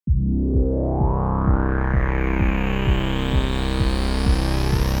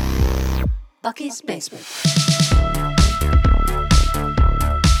Bucky's Basement.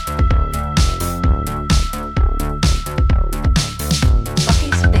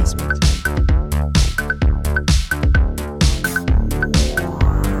 Bucky's Basement.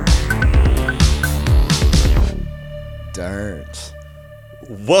 Dern.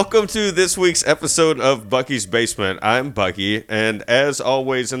 Welcome to this week's episode of Bucky's Basement. I'm Bucky, and as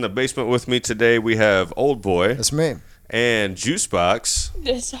always in the basement with me today we have Old Boy. That's me. And Juicebox.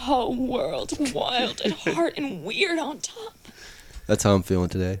 This whole world wild at heart and weird on top. That's how I'm feeling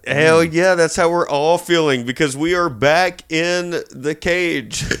today. Hell yeah, that's how we're all feeling because we are back in the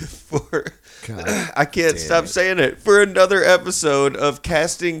cage for I can't stop saying it, for another episode of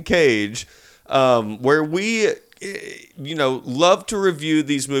Casting Cage, where we love to review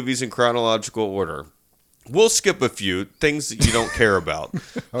these movies in chronological order. We'll skip a few things that you don't care about.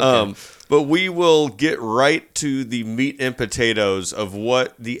 Okay. But we will get right to the meat and potatoes of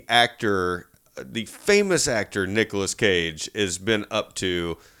what the famous actor Nic Cage has been up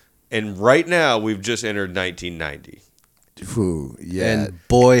to. And right now, we've just entered 1990. Ooh, yeah. And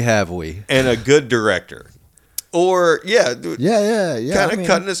boy, have we. And a good director. Or, yeah. Kind of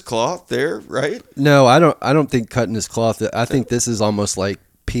cutting his cloth there, right? No, I don't think cutting his cloth. I think this is almost like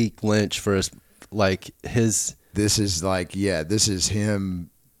peak Lynch for his, This is him.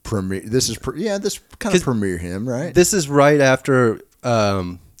 This kind of premiere him, right? This is right after,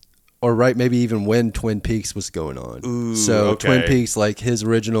 or right maybe even when Twin Peaks was going on. Ooh, so okay. Twin Peaks, like his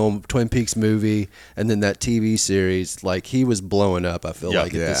original Twin Peaks movie, and then that TV series, like he was blowing up. I feel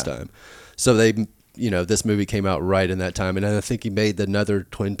like at this time. So they, this movie came out right in that time, and I think he made another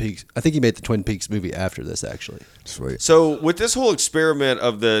Twin Peaks. I think he made the Twin Peaks movie after this, actually. Sweet. So with this whole experiment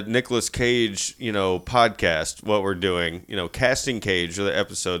of the Nic Cage, podcast, what we're doing, Casting Cage, or the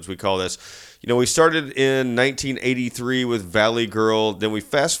episodes we call this, we started in 1983 with Valley Girl. Then we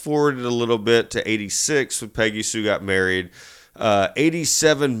fast forwarded a little bit to 86 with Peggy Sue Got Married.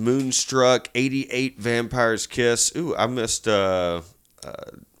 87 Moonstruck. 88 Vampire's Kiss. Ooh, I missed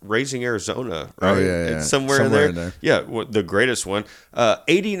Raising Arizona, right? Oh, yeah. It's somewhere in there. Yeah, the greatest one.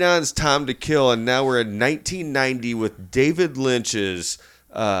 89's Time to Kill, and now we're in 1990 with David Lynch's,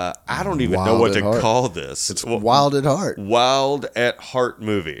 I don't even know what to call this. It's Wild at Heart. Wild at Heart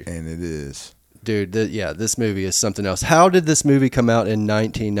movie. And it is. Dude, this movie is something else. How did this movie come out in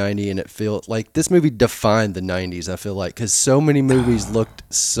 1990 and it feel like this movie defined the 90s, I feel like, because so many movies looked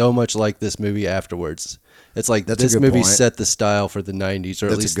so much like this movie afterwards. It's like this movie set the style for the 90s, or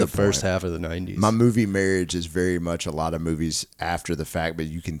at least the first half of the 90s. My movie Marriage is very much a lot of movies after the fact, but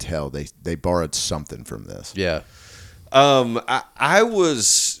you can tell they borrowed something from this. Yeah. I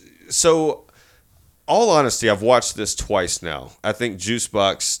was, so all honesty, I've watched this twice now. I think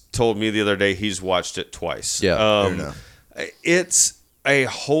Juicebox told me the other day he's watched it twice. Yeah. It's a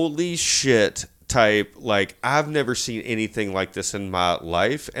holy shit type, like I've never seen anything like this in my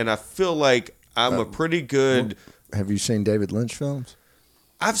life, and I feel like I'm a pretty good... Have you seen David Lynch films?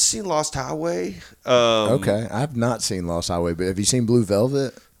 I've seen Lost Highway. Okay. I've not seen Lost Highway, but have you seen Blue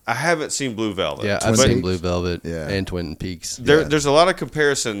Velvet? I haven't seen Blue Velvet. Yeah, I've seen Blue Velvet and Twin Peaks. There's a lot of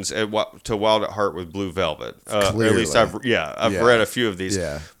comparisons to Wild at Heart with Blue Velvet. At least I've read a few of these.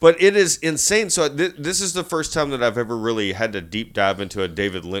 Yeah. But it is insane. So this is the first time that I've ever really had to deep dive into a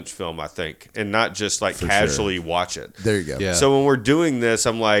David Lynch film, I think, and not just casually watch it. There you go. Yeah. So when we're doing this,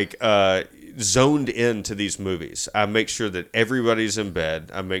 I'm like zoned into these movies. I make sure that everybody's in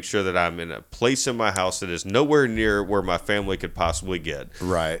bed. I make sure that I'm in a place in my house that is nowhere near where my family could possibly get.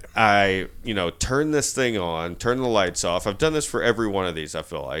 Right. I, turn this thing on, turn the lights off. I've done this for every one of these, I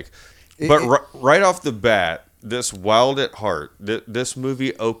feel like. But right off the bat, this Wild at Heart, this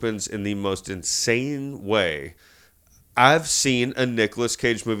movie opens in the most insane way I've seen a Nic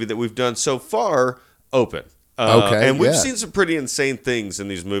Cage movie that we've done so far open. And we've seen some pretty insane things in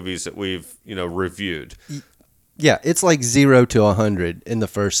these movies that we've, reviewed. Yeah, it's like 0 to 100 in the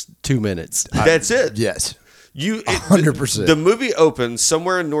first 2 minutes. That's it. Yes. 100%. The movie opens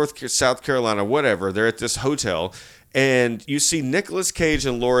somewhere in South Carolina, whatever. They're at this hotel, and you see Nic Cage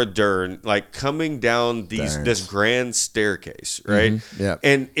and Laura Dern coming down this grand staircase, right? Mm-hmm. Yeah.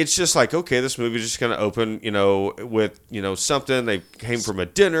 And it's just like, okay, this movie's just going to open, with something. They came from a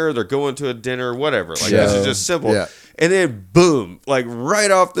dinner. They're going to a dinner, whatever. This is just simple. Yeah. And then boom, right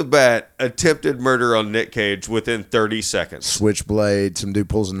off the bat, attempted murder on Nic Cage within 30 seconds. Switchblade. Some dude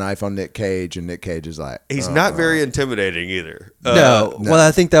pulls a knife on Nic Cage, and Nic Cage is like, he's not very intimidating either. No. Well,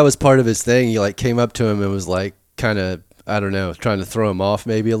 I think that was part of his thing. He came up to him and was kind of, I don't know, trying to throw him off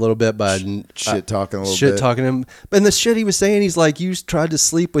maybe a little bit by shit talking a little bit. Shit talking him. And the shit he was saying, he's like, you tried to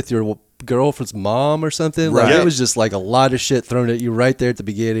sleep with your girlfriend's mom or something. Right. Like, Yeah. it was just like a lot of shit thrown at you right there at the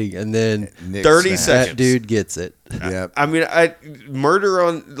beginning, and then Nick 30 snapped. seconds. that dude gets it. Yep. I mean, attempted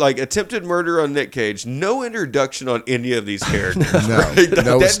murder on Nic Cage. No introduction on any of these characters. No, right? no That's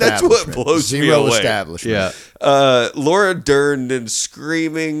what establishment. blows me Zero away. establishment. Yeah. Laura Dern then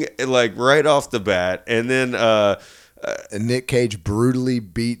screaming like right off the bat, and then And Nick Cage brutally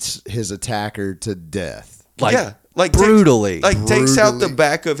beats his attacker to death. Like, like brutally. takes out the Brutally.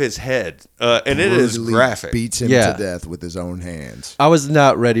 back of his head, and it is Brutally graphic. Beats him Yeah. to death with his own hands. I was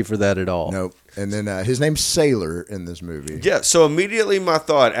not ready for that at all. Nope. And then his name's Sailor in this movie. Yeah, so immediately my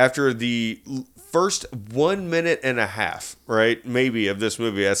thought after the first 1 minute and a half, right, maybe of this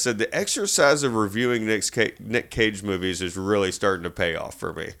movie, I said the exercise of reviewing Nick Cage movies is really starting to pay off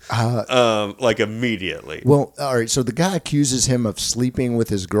for me, like immediately. Well, all right. So the guy accuses him of sleeping with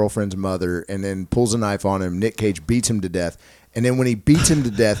his girlfriend's mother, and then pulls a knife on him. Nick Cage beats him to death, and then when he beats him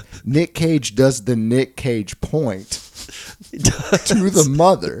to death, Nick Cage does the Nick Cage point to the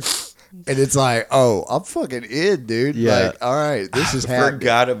mother, and it's like, oh, I'm fucking in, dude. Yeah. Like, all right, this is happening.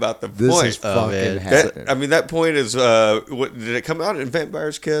 Forgot about the This point. is fucking man. happening. That point is what did it come out in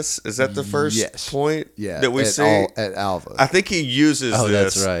Vampire's Kiss? Is that the first Yes. point Yeah, that we at see? at Alva. I think he uses Oh,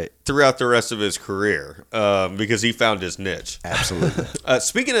 this that's right. throughout the rest of his career because he found his niche. Absolutely.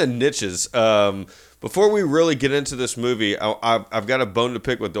 Speaking of niches, before we really get into this movie, I've got a bone to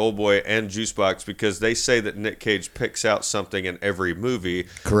pick with Old Boy and Juicebox because they say that Nick Cage picks out something in every movie.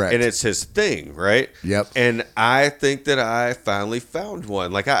 Correct. And it's his thing, right? Yep. And I think that I finally found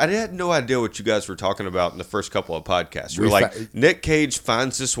one. Like, I had no idea what you guys were talking about in the first couple of podcasts. You're We like, fa- Nick Cage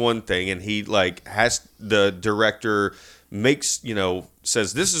finds this one thing and he, like, has the director makes,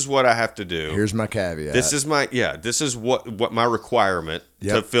 says, this is what I have to do. Here's my caveat. This is what my requirement to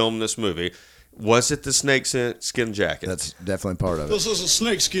Yep. film this movie. Was it the snakeskin jacket? That's definitely part of it. This is a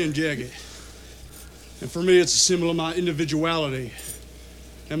snakeskin jacket. And for me, it's a symbol of my individuality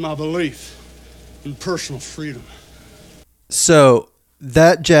and my belief in personal freedom. So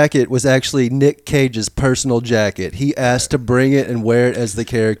that jacket was actually Nick Cage's personal jacket. He asked to bring it and wear it as the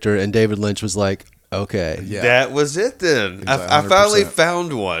character, and David Lynch was like, okay. Yeah. That was it then. He's like, I finally 100%.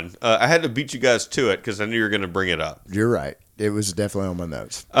 found one. I had to beat you guys to it because I knew you were going to bring it up. You're right. It was definitely on my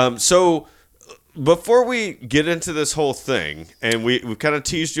notes. So before we get into this whole thing, and we kind of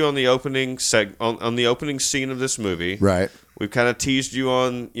teased you on the opening on the opening scene of this movie. Right. We've kind of teased you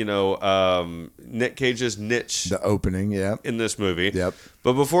on, Nick Cage's niche The opening, yeah. in this movie. Yep.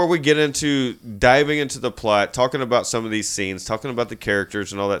 But before we get into diving into the plot, talking about some of these scenes, talking about the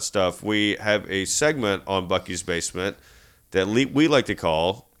characters and all that stuff, we have a segment on Bucky's Basement that we like to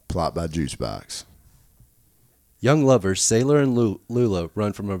call Plot by Juicebox. Young lovers, Sailor and Lula,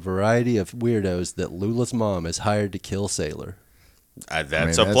 run from a variety of weirdos that Lula's mom has hired to kill Sailor.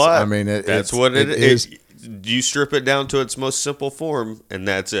 That's mean, a plot. it's- that's what it is. is. You strip it down to its most simple form, and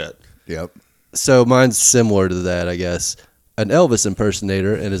that's it. Yep. So mine's similar to that, I guess. An Elvis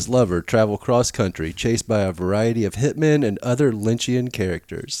impersonator and his lover travel cross-country, chased by a variety of hitmen and other Lynchian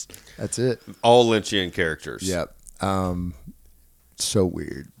characters. That's it. All Lynchian characters. Yep. So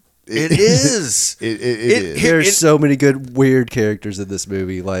weird. It is. It is. There's so many good, weird characters in this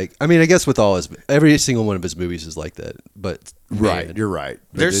movie. Like, I mean, I guess with every single one of his movies is like that. But Right. man, You're right.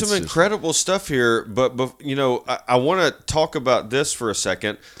 But There's it's some just- incredible stuff here, but I want to talk about this for a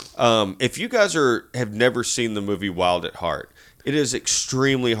second. If you guys have never seen the movie Wild at Heart, it is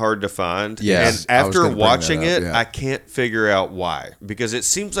extremely hard to find. Yes. And I was after gonna bring watching that up, it, yeah. I can't figure out why. Because it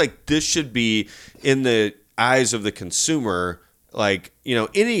seems like this should be in the eyes of the consumer. Like,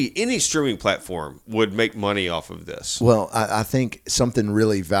 any streaming platform would make money off of this. Well, I think something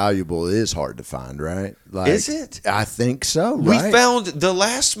really valuable is hard to find, right? Like, Is it? I think so, We right? found the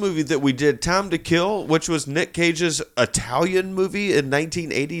last movie that we did, Time to Kill, which was Nick Cage's Italian movie in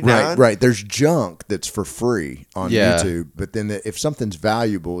 1989. Right. There's junk that's for free on Yeah. YouTube, but then if something's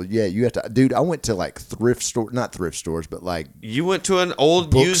valuable, yeah, you have to. Dude, I went to like not thrift stores, but like You went to an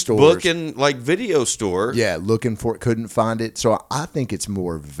old used Bookstores. book and like video store. yeah, looking for it, couldn't find it. So I think it's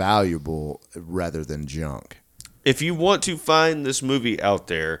more valuable rather than junk. If you want to find this movie out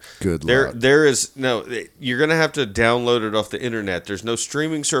there, Good luck. there is no. You're gonna have to download it off the internet. There's no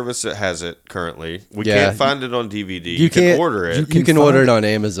streaming service that has it currently. We Yeah. can't find it on DVD. you can can't order it, You can find order it. it on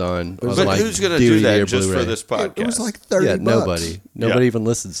Amazon. on, but like, who's gonna do DVD or that just for Blu-ray. this podcast? It was like 30 Yeah, bucks. nobody Yeah. even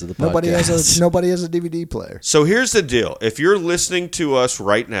listens to the podcast. Nobody has a DVD player. So here's the deal: if you're listening to us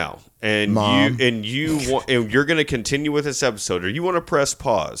right now, and Mom. you're going to continue with this episode, or you want to press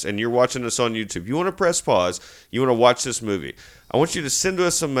pause, and you're watching us on YouTube, you want to press pause, you want to watch this movie, I want you to send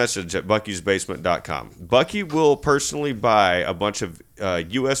us a message at buckysbasement.com. Bucky will personally buy a bunch of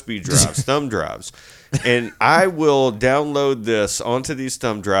USB drives, thumb drives, and I will download this onto these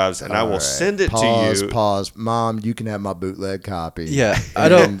thumb drives, and I will send it to you. Pause. Mom, you can have my bootleg copy. Yeah, I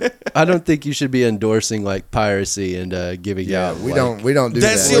don't think you should be endorsing like piracy and giving out. We don't do that.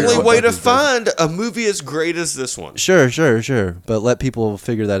 That's the only way to find a movie as great as this one. Sure. But let people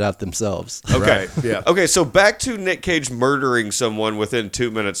figure that out themselves. Okay. Right. Yeah. Okay, so back to Nic Cage murdering someone within 2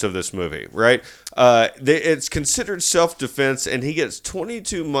 minutes of this movie, right? It's considered self-defense, and he gets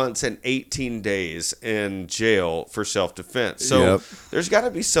 22 months and 18 days in jail for self-defense. So there's got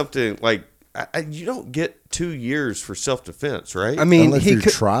to be something like you don't get 2 years for self-defense, right? I mean, unless your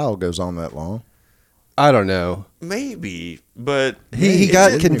trial goes on that long. I don't know. Maybe, but he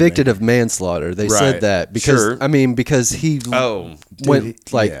got convicted of manslaughter. They said that because because he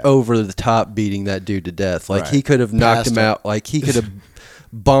went over the top beating that dude to death. Like he could have knocked him out. Like he could have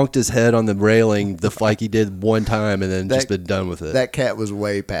bonked his head on the railing like he did one time and then just been done with it. That cat was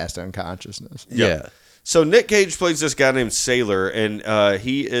way past unconsciousness. Yeah. So Nic Cage plays this guy named Sailor, and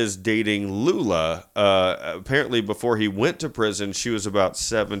he is dating Lula. Apparently, before he went to prison, she was about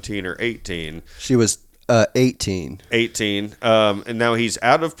 17 or 18. She was 18. 18. And now he's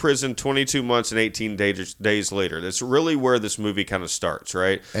out of prison 22 months and 18 days later. That's really where this movie kind of starts,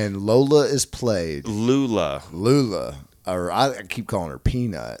 right? And Lola is played. Lula. Or I keep calling her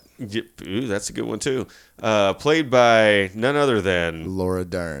Peanut. Ooh, that's a good one, too. Played by none other than Laura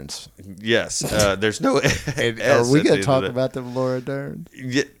Dern. Yes. There's no Are we going to talk about the Laura Dern?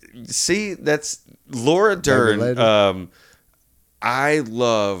 Yeah, see, that's Laura Dern. I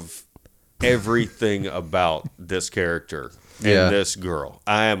love everything about this character and this girl.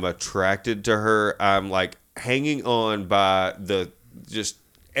 I am attracted to her. I'm like hanging on by just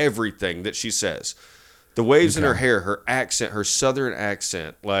everything that she says. The waves in her hair, her accent, her southern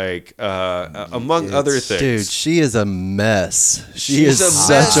accent, like among other things. Dude, she is a mess. She's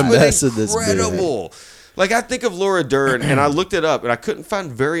such a mess in this movie. Like, I think of Laura Dern, and I looked it up, and I couldn't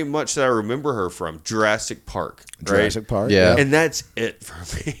find very much that I remember her from. Jurassic Park. Right? Jurassic Park? Yeah. And that's it for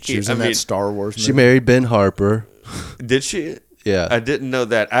me. She was in that Star Wars movie. She married Ben Harper. Did she? Yeah. I didn't know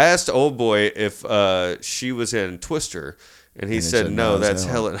that. I asked Old Boy if she was in Twister, and he said, no, that's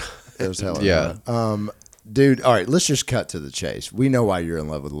Helen. It was Helen. Yeah. Dude, all right, let's just cut to the chase. We know why you're in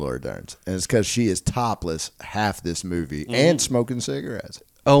love with Laura Dern, and it's because she is topless half this movie and smoking cigarettes.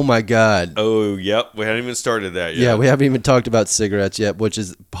 Oh, my God. Oh, yep. We hadn't even started that yet. Yeah, we haven't even talked about cigarettes yet, which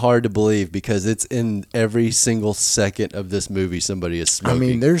is hard to believe because it's in every single second of this movie somebody is smoking. I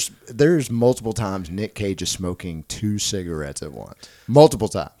mean, there's multiple times Nic Cage is smoking 2 cigarettes at once. Multiple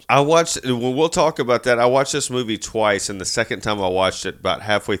times. We'll talk about that. I watched this movie twice, and the second time I watched it, about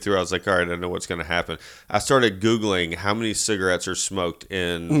halfway through, I was like, all right, I know what's going to happen. I started Googling how many cigarettes are smoked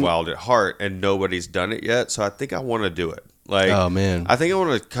in Wild at Heart, and nobody's done it yet, so I think I want to do it. Like, oh, man. I think I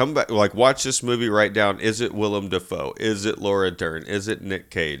want to come back, like, watch this movie, write down, is it Willem Dafoe? Is it Laura Dern? Is it Nic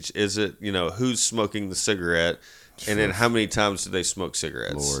Cage? Is it, who's smoking the cigarette? And then how many times do they smoke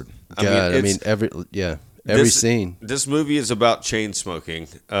cigarettes? Lord. Every scene. This movie is about chain smoking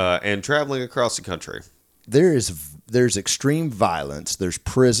and traveling across the country. There's extreme violence, there's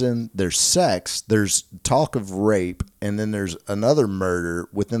prison, there's sex, there's talk of rape, and then there's another murder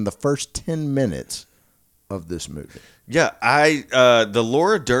within the first 10 minutes of this movie. Yeah, the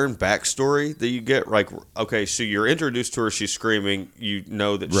Laura Dern backstory that you get, like, okay, so you're introduced to her, she's screaming, you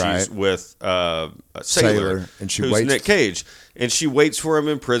know that she's with Sailor, and she who's waits. Nic Cage, and she waits for him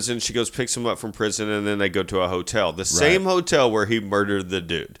in prison. She goes, picks him up from prison, and then they go to a hotel, the same hotel where he murdered the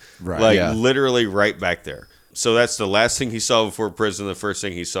dude, literally right back there. So that's the last thing he saw before prison, the first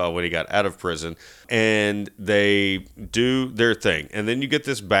thing he saw when he got out of prison, and they do their thing, and then you get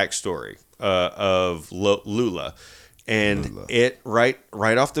this backstory of Lula. And it right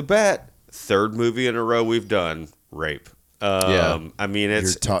off the bat, third movie in a row we've done rape. I mean,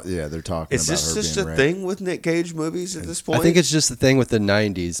 it's they're talking. Is about this her just being a raped. thing with Nic Cage movies at this point? I think it's just the thing with the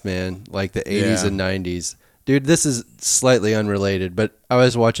 90s, man. Like the 80s and 90s. Dude, this is slightly unrelated, but I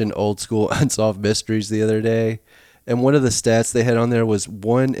was watching Old School Unsolved Mysteries the other day, and one of the stats they had on there was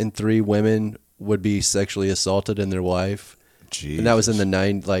 1 in 3 women would be sexually assaulted in their life. Jesus. And that was in the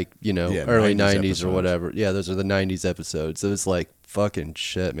early 90s episodes. or whatever. Yeah, those are the 90s episodes. So it's like fucking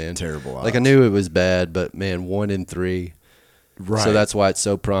shit, man. Terrible Like I odds. knew it was bad, but man, 1 in 3. Right. So that's why it's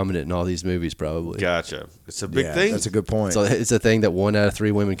so prominent in all these movies, probably. Gotcha. It's a big Yeah, thing. that's a good point. So it's a thing that 1 out of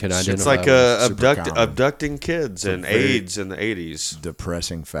 3 women can identify. It's like with. Super common. abducting kids and very- AIDS in the 80s.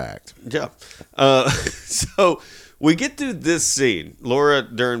 Depressing fact. Yeah. So we get through this scene. Laura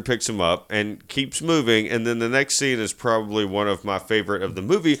Dern picks him up and keeps moving. And then the next scene is probably one of my favorite of the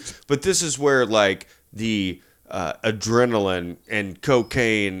movie. But this is where, like, the adrenaline and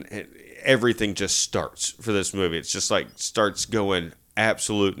cocaine and everything just starts for this movie. It's just like starts going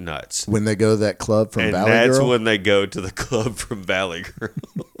absolute nuts. When they go to that club from And Valley that's Girl? when they go to the club from Valley Girl.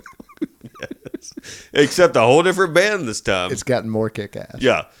 Yes. Except a whole different band this time. It's gotten more kick-ass.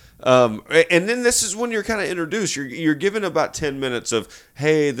 Yeah. And then this is when you're kind of introduced. You're given about 10 minutes of,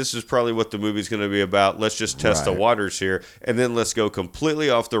 hey, this is probably what the movie's going to be about. Let's just test the Right. waters here. And then let's go completely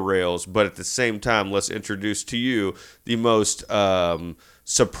off the rails. But at the same time, let's introduce to you the most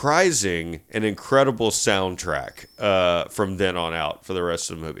surprising and incredible soundtrack from then on out for the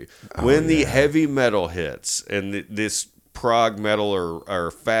rest of the movie. When the heavy metal hits and this prog metal or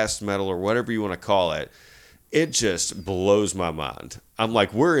fast metal or whatever you want to call it, it just blows my mind. I'm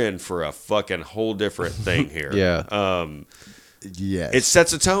like, we're in for a fucking whole different thing here. Yeah. Yes. It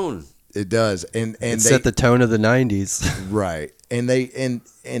sets a tone. It does. And It they set the tone of the 90s. right. And they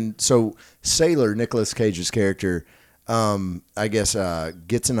and so Sailor, Nicolas Cage's character, I guess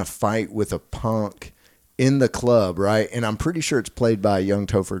gets in a fight with a punk in the club, right? And I'm pretty sure it's played by young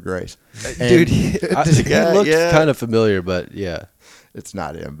Topher Grace. Dude, And- he Yeah, looked yeah. kind of familiar, but yeah. It's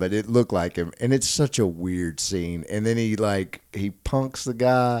not him, but it looked like him, and it's such a weird scene. And then he punks the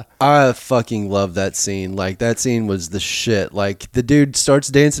guy. I fucking love that scene. Like, that scene was the shit. Like, the dude starts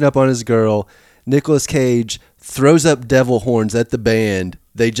dancing up on his girl. Nicolas Cage throws up devil horns at the band.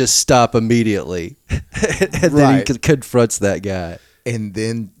 They just stop immediately. And then Right. he confronts that guy. And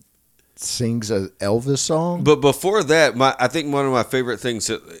then sings a Elvis song. But before that, I think one of my favorite things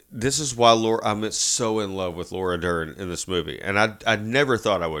this is why I'm so in love with Laura Dern in this movie, and I never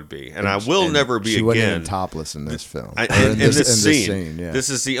thought I would be, and I will never be she again. wasn't even topless in this film. Or In this scene, yeah. this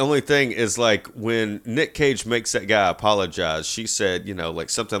is the only thing is like when Nic Cage makes that guy apologize. She said,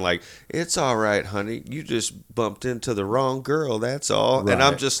 like something like, "It's all right, honey. You just bumped into the wrong girl. That's all." And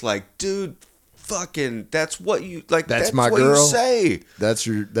I'm Right. just like, dude, fucking, that's what you like. That's my what girl? you say. That's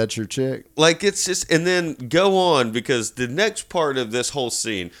your chick. Like, it's just, and then go on, because the next part of this whole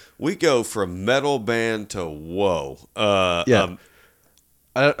scene, we go from metal band to whoa. Yeah.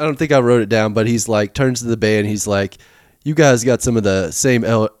 I don't think I wrote it down, but he's like, turns to the band. He's like, you guys got some of the same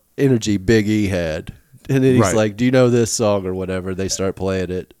energy Big E had. And then he's Right. like, do you know this song or whatever? They start playing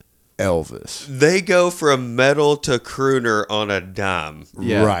it. Elvis. They go from metal to crooner on a dime.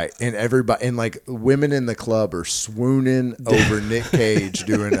 Yeah. Right. And everybody, and like women in the club are swooning over Nic Cage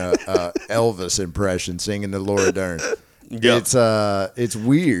doing a Elvis impression, singing to Laura Dern. Yep. It's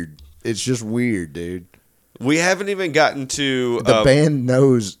weird. It's just weird, dude. We haven't even gotten to The band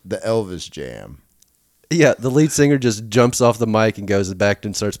knows the Elvis jam. Yeah, the lead singer just jumps off the mic and goes back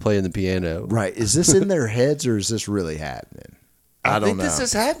and starts playing the piano. Right. Is this in their heads or is this really happening? I don't think know. this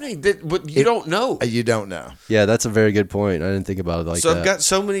is happening. But you don't know. You don't know. Yeah, that's a very good point. I didn't think about it like So that. I've got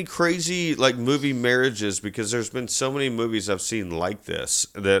so many crazy like movie marriages because there's been so many movies I've seen like this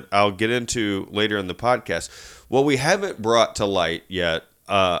that I'll get into later in the podcast. What we haven't brought to light yet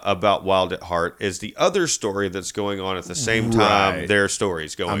about Wild at Heart is the other story that's going on at the same time. Right. Their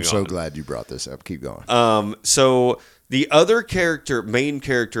stories going on. I'm so glad you brought this up. Keep going. So the other main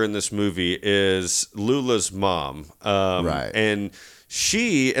character in this movie is Lula's mom. Right. And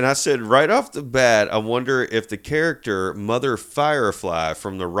I said right off the bat, I wonder if the character Mother Firefly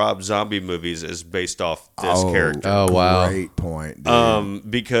from the Rob Zombie movies is based off this character. Oh, wow. Great point, dude.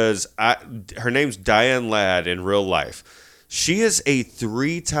 Because her name's Diane Ladd in real life. She is a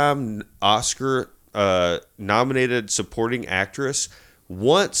 3-time Oscar nominated supporting actress,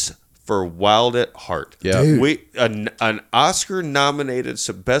 once for Wild at Heart. Yeah. Dude. An Oscar nominated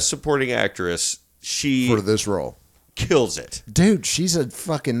best supporting actress. She For this role. kills it. Dude, she's a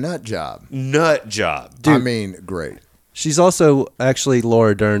fucking nut job. Nut job. I mean, great. She's also actually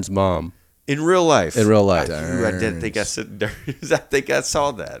Laura Dern's mom In real life. in real life. I didn't think I said Dern. I think I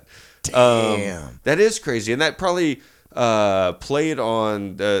saw that. Damn. That is crazy, and that probably played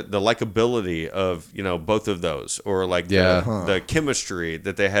on the likability of both of those, or like the chemistry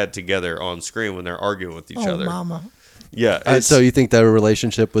that they had together on screen when they're arguing with each other. Mama. Yeah, So you think their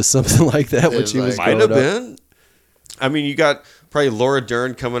relationship was something like that when It's she was like- might growing have up? been. I mean, you got probably Laura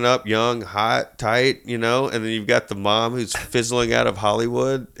Dern coming up, young, hot, tight, and then you've got the mom who's fizzling out of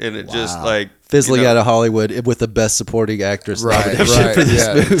Hollywood, and it just Wow. like fizzling out of Hollywood with the best supporting actress nomination for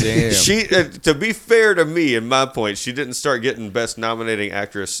this movie. Damn. She, to be fair to me, in my point, she didn't start getting best nominating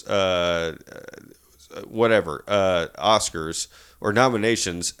actress, Oscars or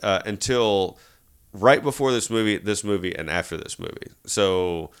nominations until right before this movie, and after this movie.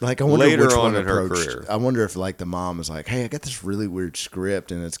 So Like, I wonder later which on one in her approached. career. I wonder if like the mom was like, "Hey, I got this really weird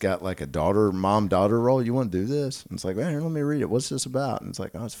script, and it's got like a mom-daughter role. You want to do this?" And it's like, "Man, let me read it. What's this about?" And it's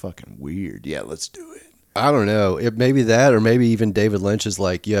like, "Oh, it's fucking weird. Yeah, let's do it." I don't know. It maybe that, or maybe even David Lynch is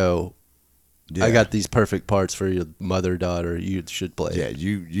like, "Yo, Yeah. I got these perfect parts for your mother-daughter. You should play." Yeah,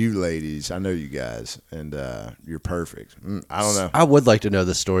 you ladies, I know you guys, and you're perfect. I don't know. I would like to know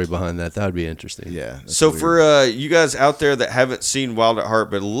the story behind that. That would be interesting. Yeah. that's So weird. for you guys out there that haven't seen Wild at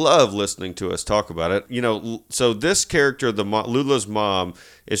Heart but love listening to us talk about it, so this character, Lula's mom,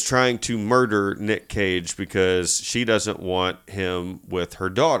 is trying to murder Nic Cage because she doesn't want him with her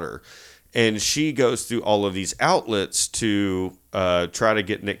daughter. And she goes through all of these outlets to try to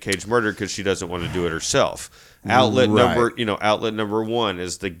get Nic Cage murdered because she doesn't want to do it herself. Outlet number one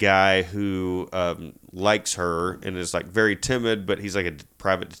is the guy who likes her and is like very timid, but he's like a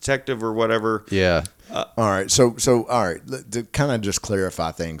private detective or whatever. Yeah. All right. So all right. To kind of just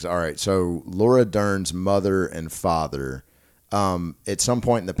clarify things. All right. So Laura Dern's mother and father, at some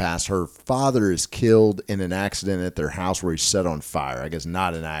point in the past, her father is killed in an accident at their house where he's set on fire. I guess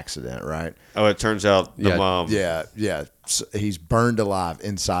not an accident, right? Oh, it turns out the mom. Yeah. So he's burned alive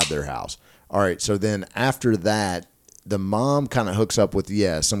inside their house. All right. So then after that, the mom kind of hooks up with,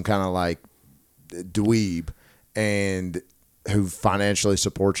 some kind of like dweeb and who financially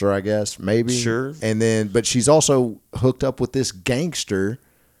supports her, I guess, maybe. Sure. And then, but she's also hooked up with this gangster.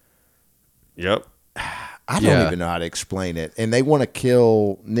 Yep. I don't even know how to explain it. And they want to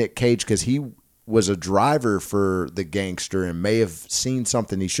kill Nic Cage because he was a driver for the gangster and may have seen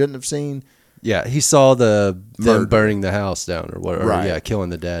something he shouldn't have seen. Yeah, he saw them Murder. burning the house down or whatever. Right. Yeah, killing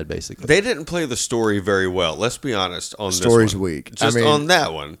the dad, basically. They didn't play the story very well. Let's be honest on Story's this one. weak. Just I mean- on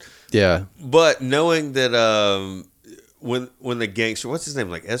that one. Yeah. But knowing that when the gangster, what's his name,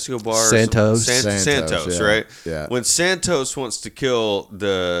 like Escobar, or Santos. something? Santos, yeah. right? Yeah. When Santos wants to kill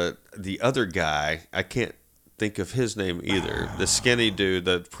the other guy, I can't think of his name either. The skinny dude,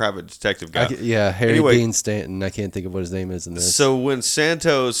 the private detective guy. Harry Anyway, Dean Stanton. I can't think of what his name is in this. So when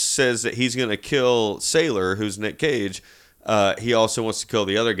Santos says that he's going to kill Sailor, who's Nic Cage, he also wants to kill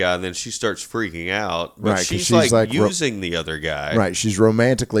the other guy, and then she starts freaking out. But Right, 'cause she's she's like using the other guy. Right. She's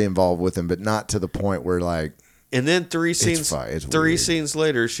romantically involved with him, but not to the point where like, And then three scenes weird. scenes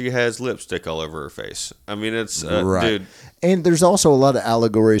later, she has lipstick all over her face. I mean, it's right. dude. And there's also a lot of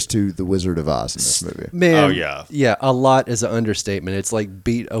allegories to The Wizard of Oz in this movie. Man, Oh, yeah. Yeah, a lot is an understatement. It's like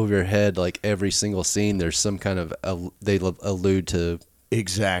beat over your head like every single scene. There's some kind of, they allude to,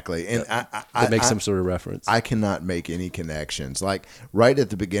 Exactly. And that makes some sort of reference. I cannot make any connections. Like right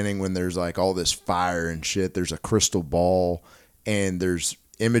at the beginning when there's like all this fire and shit, there's a crystal ball and there's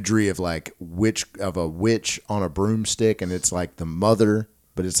imagery of like a witch on a broomstick, and it's like the mother,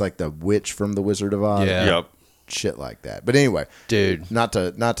 but it's like the witch from The Wizard of Oz. Yeah. Yep. Shit like that. But anyway, Dude. not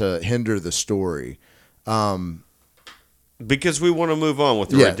to hinder the story. Because we want to move on with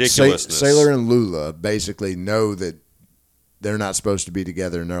the ridiculousness. Sailor and Lula basically know that they're not supposed to be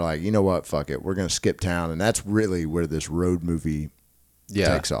together, and they're like, you know what, fuck it, we're gonna skip town, and that's really where this road movie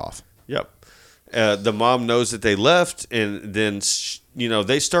takes off. Yep. The mom knows that they left, and then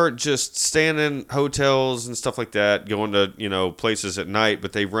they start just staying in hotels and stuff like that, going to places at night.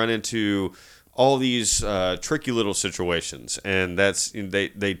 But they run into all these tricky little situations, and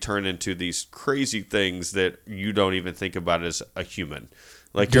they turn into these crazy things that you don't even think about as a human.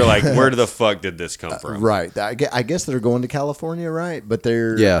 Like you're like, where the fuck did this come from? Right. I guess they're going to California, right? But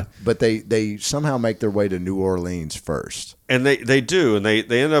but they somehow make their way to New Orleans first. And they do, and they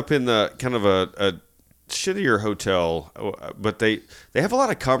end up in the kind of a shittier hotel, but they have a lot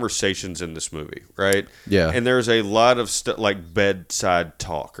of conversations in this movie, right? Yeah. And there's a lot of like bedside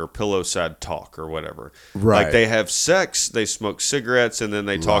talk or pillowside talk or whatever. Right. Like they have sex, they smoke cigarettes, and then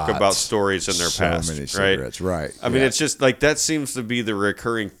they talk Lots. about stories in their So past. many right? cigarettes, right. I mean, Yeah. it's just like that seems to be the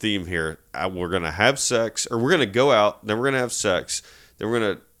recurring theme here. We're gonna have sex, or we're gonna go out, then we're gonna have sex, then we're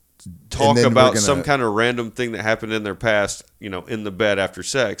gonna talk then we're about gonna- some kind of random thing that happened in their past, in the bed after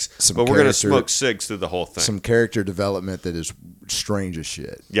sex. Some But we're going to character- smoke cigs through the whole thing. Some character development that is strange as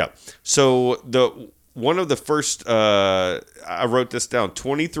shit. Yeah. So one of the first, I wrote this down,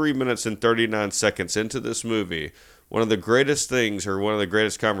 23 minutes and 39 seconds into this movie, one of the greatest things or one of the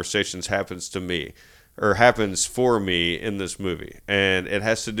greatest conversations happens to me or happens for me in this movie. And it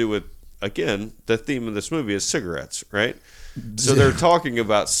has to do with, again, the theme of this movie is cigarettes, right? So they're talking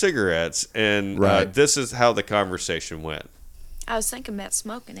about cigarettes, and Right. this is how the conversation went. I was thinking about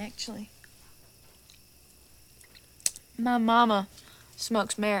smoking, actually. My mama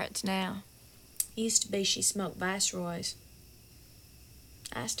smokes Merritt's now. Used to be she smoked Viceroys.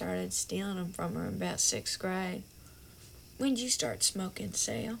 I started stealing them from her in about 6th grade. When'd you start smoking,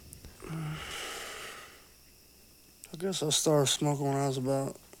 Sal? I guess I started smoking when I was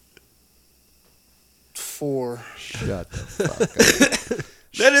about 4. Shut the fuck up.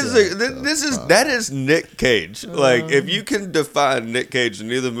 That is Nic Cage. Like, if you can define Nic Cage in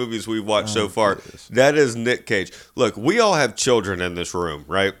any of the movies we've watched so far, that is Nic Cage. Look, we all have children in this room,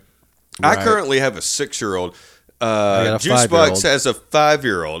 right? I currently have a 6-year-old. got a Juicebox 5-year-old. has a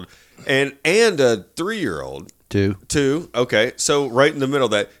 5-year-old and a 3-year-old. Two. Okay, so right in the middle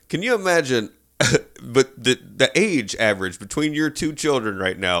of that. Can you imagine? But the age average between your 2 children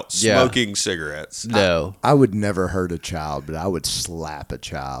right now smoking cigarettes. No. I would never hurt a child, but I would slap a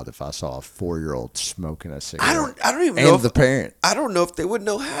child if I saw a 4-year-old smoking a cigarette. I don't even know And the parent. I don't know if they would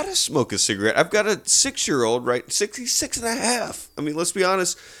know how to smoke a cigarette. I've got a 6-year-old, right? 66 and a half. I mean, let's be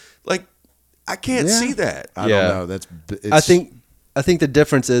honest. Like, I can't see that. I don't know. I think the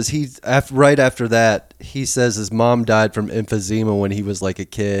difference is right after that, he says his mom died from emphysema when he was like a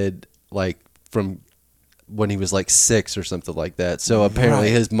kid, like from when he was like 6 or something like that. So apparently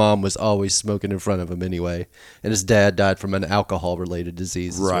his mom was always smoking in front of him anyway, and his dad died from an alcohol-related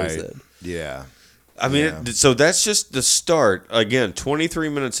disease. is what he said. Yeah. I mean, so that's just the start. Again, 23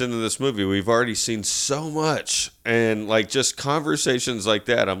 minutes into this movie, we've already seen so much. And, like, just conversations like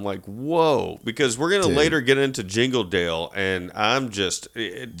that, I'm like, whoa. Because we're going to later get into Jingledale, and I'm just...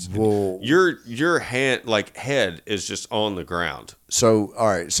 your hand, like, head is just on the ground. So, all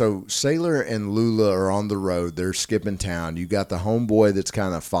right. So, Sailor and Lula are on the road. They're skipping town. You got the homeboy that's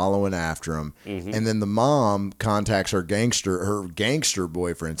kind of following after him. And then the mom contacts her gangster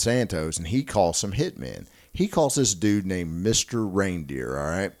boyfriend, Santos, and he calls some hitmen. He calls this dude named Mr. Reindeer, all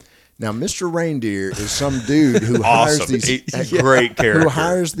right? Now, Mr. Reindeer is some dude who hires these great character. who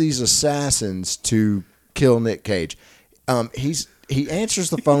hires these assassins to kill Nic Cage. He answers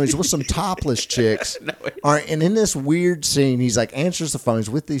the phone. He's with some topless chicks. All right, and in this weird scene, he's like answers the phone. He's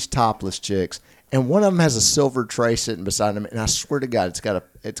with these topless chicks, and one of them has a silver tray sitting beside him. And I swear to God,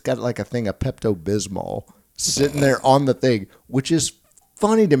 it's got like a thing of Pepto-Bismol sitting there on the thing, which is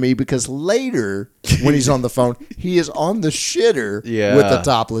funny to me because later when he's on the phone, he is on the shitter with the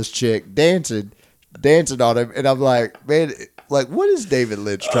topless chick dancing on him, and I'm like, man. Like, what is David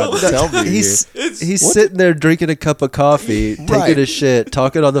Lynch trying to tell me He's here? sitting there drinking a cup of coffee, taking a shit,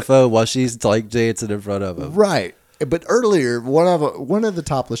 talking on the phone while she's like dancing in front of him. Right. But earlier, one of the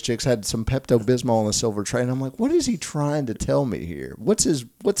topless chicks had some Pepto-Bismol on a silver tray, and I'm like, what is he trying to tell me here? What's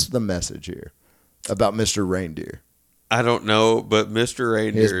the message here about Mr. Reindeer? I don't know, but Mr.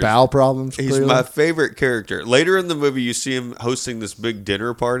 Reindeer... His bowel problems, He's clearly? my favorite character. Later in the movie, you see him hosting this big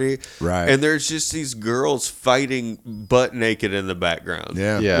dinner party. Right. And there's just these girls fighting butt naked in the background.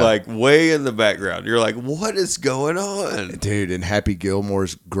 Yeah. Like, way in the background. You're like, what is going on? Dude, and Happy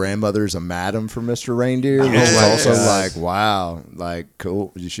Gilmore's grandmother's a madam for Mr. Reindeer. Which Yes. is also like, wow, like,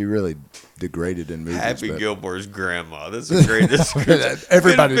 cool. She really degraded in movies. Happy but- Gilmore's grandma. That's a great description.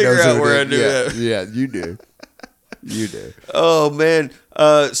 Everybody Couldn't figure knows out who where it I knew is. that. Yeah, you do. You do. Oh, man.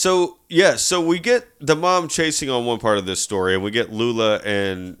 So we get the mom chasing on one part of this story, and we get Lula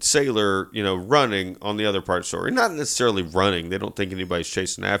and Sailor, running on the other part of the story. Not necessarily running. They don't think anybody's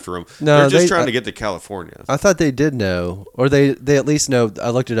chasing after them. No, They're just trying to get to California. I thought they did know, or they at least know. I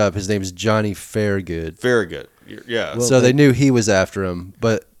looked it up. His name is Johnny Fairgood. Very good. Yeah. So they knew he was after him,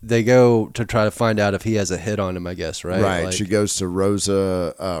 but they go to try to find out if he has a hit on him, I guess, right? Right. Like She goes to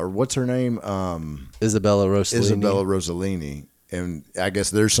Rosa, or what's her name? Isabella Rossellini. Isabella Rossellini. And I guess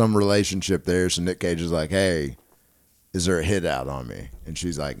there's some relationship there. So Nic Cage is like, hey, is there a hit out on me? And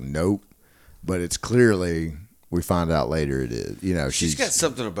she's like, nope. But it's clearly, we find out later it is. She's got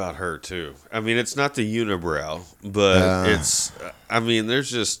something about her, too. I mean, it's not the unibrow, but it's,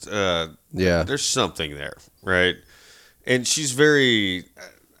 there's just, there's something there, right? And she's very,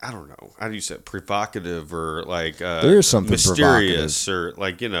 I don't know, how do you say it, provocative or like there is something mysterious or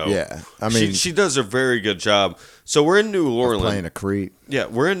like, Yeah. I mean, she does a very good job. So we're in New Orleans. playing a creep. Yeah,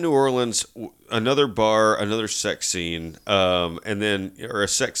 we're in New Orleans, another bar, another sex scene, and then a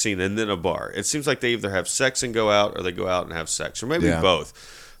sex scene and then a bar. It seems like they either have sex and go out or they go out and have sex, or maybe both.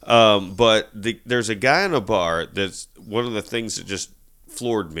 But there's a guy in a bar that's one of the things that just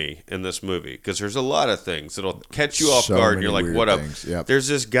floored me in this movie, because there's a lot of things that'll catch you off So guard and many you're like, weird what up? things. Yep. There's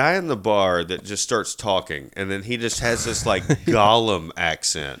this guy in the bar that just starts talking, and then he just has this like Gollum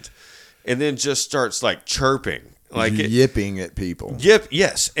accent, and then just starts like chirping. like yipping at people. Yep,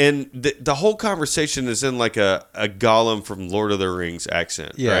 yes, and the whole conversation is in like a Gollum from Lord of the Rings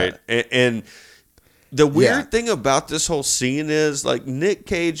accent, right? And the weird thing about this whole scene is like Nic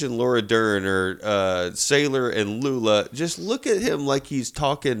Cage and Laura Dern or Sailor and Lula just look at him like he's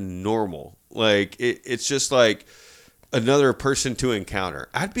talking normal. Like it's just like another person to encounter.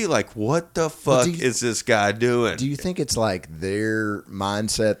 I'd be like, what the fuck is this guy doing? Do you think it's like their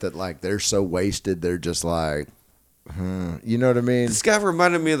mindset that like they're so wasted they're just like, you know what I mean? This guy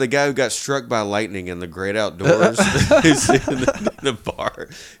reminded me of the guy who got struck by lightning in the great outdoors. He's in the bar.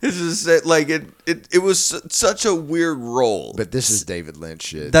 It's just like it was such a weird role. But this is David Lynch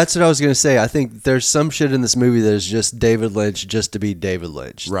shit. That's what I was going to say. I think there's some shit in this movie that is just David Lynch just to be David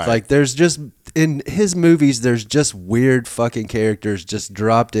Lynch. Right. Like there's just, in his movies, there's just weird fucking characters just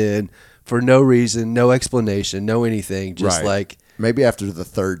dropped in for no reason, no explanation, no anything. Just like. Maybe after the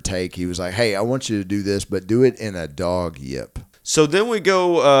third take, he was like, hey, I want you to do this, but do it in a dog yip. So then we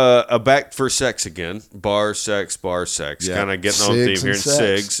go back for sex again. Bar sex. Yeah. Kind of getting on theme here.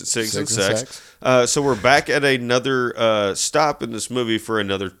 Cigs and sex. So we're back at another stop in this movie for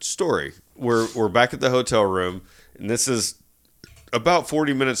another story. We're back at the hotel room, and this is about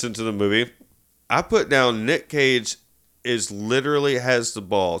 40 minutes into the movie. I put down Nic Cage is literally has the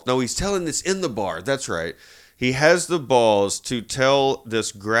balls. No, he's telling this in the bar. That's right. He has the balls to tell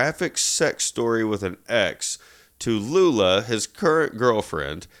this graphic sex story with an ex to Lula, his current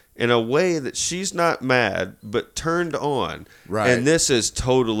girlfriend, in a way that she's not mad but turned on. Right. And this is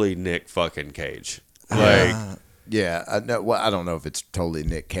totally Nic fucking Cage. Like, I don't know if it's totally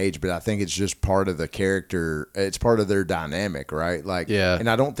Nic Cage, but I think it's just part of the character. It's part of their dynamic, right? Like, and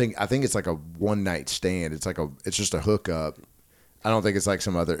I think it's like a one night stand. It's just a hookup. I don't think it's like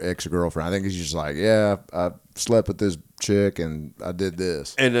some other ex-girlfriend. I think it's just like, yeah, I slept with this chick and I did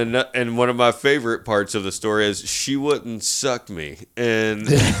this. And one of my favorite parts of the story is she wouldn't suck me. And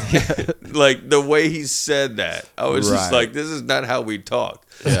like the way he said that, I was just like, this is not how we talk.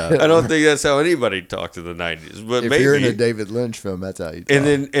 Yeah. I don't think that's how anybody talked in the 90s. But if maybe you're in a David Lynch film, that's how you talk.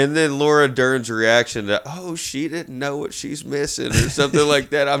 And then Laura Dern's reaction to, oh, she didn't know what she's missing or something like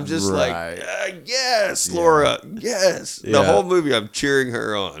that. I'm just like, yes, Laura, yes. The whole movie, I'm cheering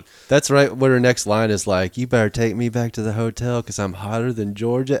her on. That's right. What her next line is like, you better take me back to the hotel because I'm hotter than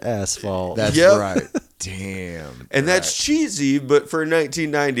Georgia asphalt. That's right. Damn. And that's cheesy, but for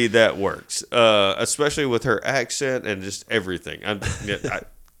 1990, that works. Especially with her accent and just everything.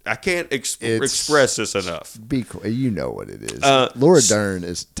 I can't express this enough. Be cool. You know what it is. Laura Dern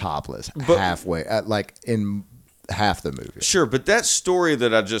is topless halfway, like in half the movie. Sure, but that story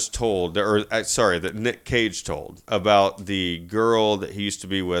that I just told, that Nic Cage told about the girl that he used to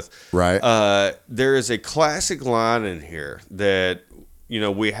be with, right? There is a classic line in here that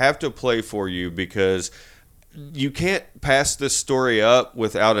we have to play for you because you can't pass this story up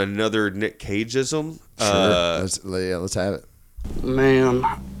without another Nic Cageism. Sure, let's have it. Man,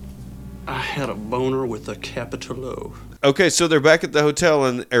 I had a boner with a capital O. Okay, so they're back at the hotel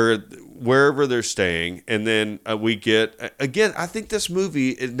or wherever they're staying, and then we get again. I think this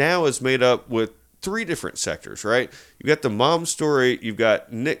movie now is made up with three different sectors, right? You've got the mom story, you've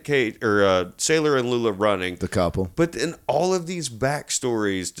got Nic Cage or Sailor and Lula running the couple, but then all of these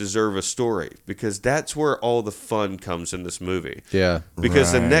backstories deserve a story because that's where all the fun comes in this movie. Yeah,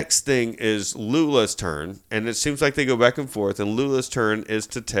 because the next thing is Lula's turn, and it seems like they go back and forth. And Lula's turn is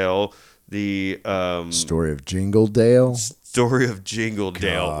to tell the story of Jingle Dale.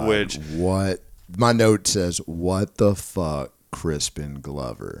 God, which what my note says, what the fuck, Crispin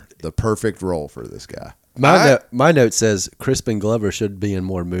Glover, the perfect role for this guy. My note says Crispin Glover should be in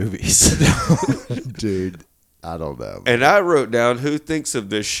more movies. Dude, I don't know. And I wrote down, who thinks of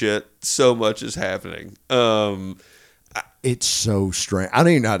this shit so much is happening. It's so strange. I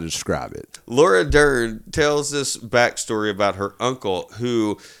don't even know how to describe it. Laura Dern tells this backstory about her uncle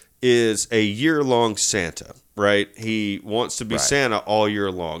who is a year-long Santa, right? He wants to be Santa all year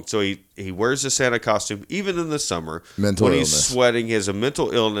long. So he wears a Santa costume, even in the summer. Mental when illness. He's sweating, he has a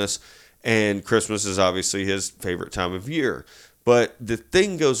mental illness, and Christmas is obviously his favorite time of year. But the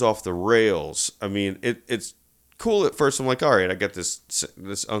thing goes off the rails. I mean, it's cool at first. I'm like, all right, I got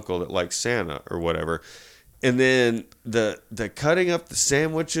this uncle that likes Santa or whatever. And then the cutting up the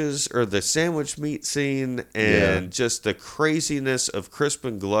sandwiches or the sandwich meat scene and just the craziness of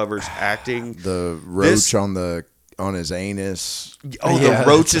Crispin Glover's acting. The roach on his anus. Oh, the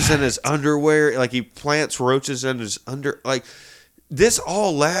roaches in his underwear. Like he plants roaches in his like this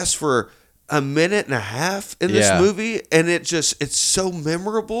all lasts for a minute and a half in this movie, and it's so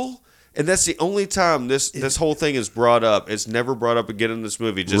memorable. And that's the only time this whole thing is brought up. It's never brought up again in this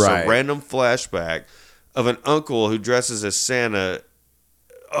movie. Just a random flashback of an uncle who dresses as Santa.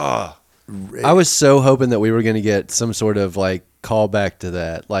 I was so hoping that we were going to get some sort of like callback to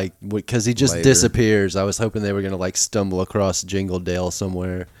that, like because he just Later. disappears. I was hoping they were going to like stumble across Jingle Dale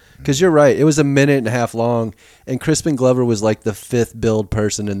somewhere. Because you're right, it was a minute and a half long, and Crispin Glover was like the 5th billed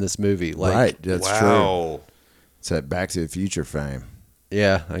person in this movie. Like, Right, that's true. Wow. It's that Back to the Future fame.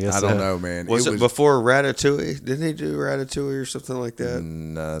 Yeah, I guess I so. don't know, man. Was it before Ratatouille? Didn't he do Ratatouille or something like that?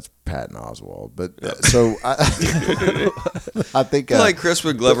 No, it's Patton Oswalt. But so I think I feel like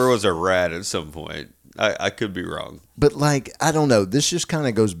Crispin Glover was a rat at some point. I could be wrong. But like, I don't know. This just kind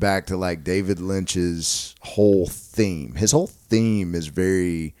of goes back to like David Lynch's whole theme. His whole theme is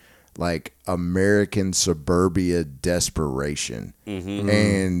very like American suburbia desperation.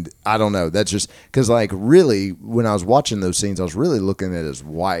 And I don't know. That's just because like really when I was watching those scenes, I was really looking at his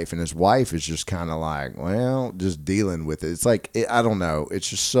wife, and his wife is just kind of like, well, just dealing with it. It's like, I don't know. It's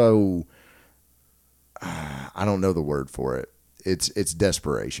just so, I don't know the word for it. It's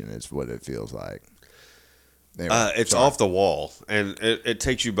desperation is what it feels like. Anyway, It's sorry. off the wall, and it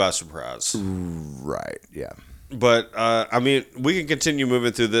takes you by surprise. Right. Yeah. But I mean, we can continue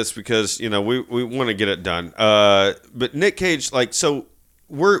moving through this because we want to get it done. But Nic Cage, like, so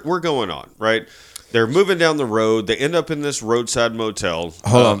we're going on, right? They're moving down the road. They end up in this roadside motel.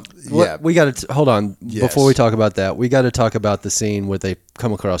 Hold on. Yeah. We got to hold on Yes. before we talk about that. We got to talk about the scene where they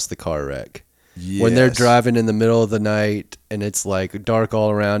come across the car wreck. When they're Yes. driving in the middle of the night and it's like dark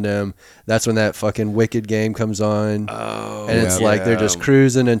all around them, that's when that fucking Wicked game comes on. Oh, and it's like they're just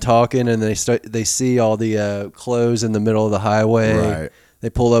cruising and talking, and they see all the clothes in the middle of the highway. Right. They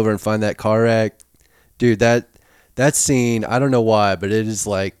pull over and find that car wreck. Dude, that scene, I don't know why, but it is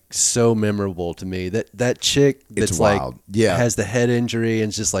like so memorable to me. That chick that's It's like wild. Yeah. has the head injury and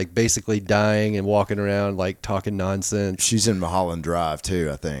is just like basically dying and walking around like talking nonsense. She's in Mulholland Drive too,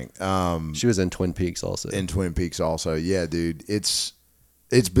 I think. She was in Twin Peaks also. In Twin Peaks also. Yeah, dude. It's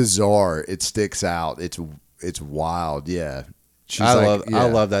bizarre. It sticks out. It's wild. Yeah. I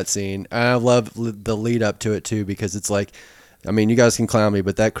love that scene. And I love the lead up to it too, because it's like, I mean, you guys can clown me,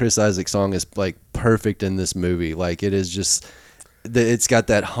 but that Chris Isaac song is like perfect in this movie. Like it is just, it's got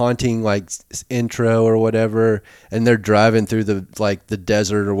that haunting like intro or whatever, and they're driving through the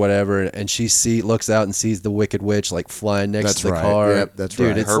desert or whatever, and she looks out and sees the Wicked Witch like flying next to the right. car. Yep, that's Dude,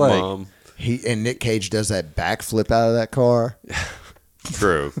 right. It's her like, mom. And Nic Cage does that backflip out of that car.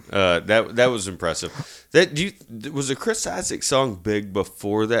 True. That was impressive. Was the Chris Isaac song big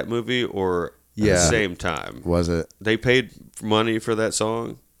before that movie or at the Yeah. same time? Was it? They paid money for that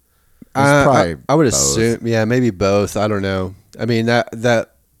song? Probably I would both. assume, yeah, maybe both. I don't know. I mean,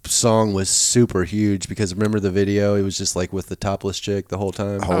 that song was super huge because remember the video? It was just like with the topless chick the whole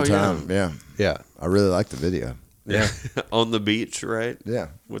time. The whole Oh, yeah. time. Yeah. Yeah. I really like the video. Yeah. On the beach, right? Yeah.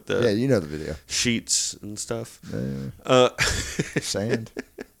 With the Yeah, you know the video. sheets and stuff. Sand.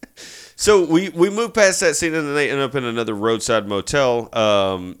 So we move past that scene and then they end up in another roadside motel.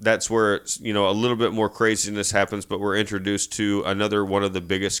 That's where it's, a little bit more craziness happens, but we're introduced to another one of the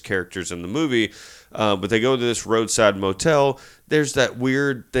biggest characters in the movie. But they go to this roadside motel. There's that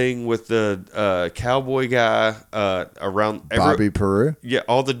weird thing with the cowboy guy around Bobby Peru. Yeah,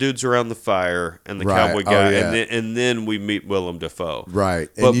 all the dudes around the fire and the Right. cowboy Oh, guy, yeah. and then we meet Willem Dafoe. Right.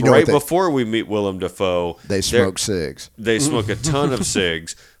 And But you know right what before we meet Willem Dafoe, they smoke cigs. They smoke a ton of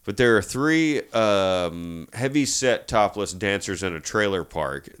cigs, but there are three heavy-set topless dancers in a trailer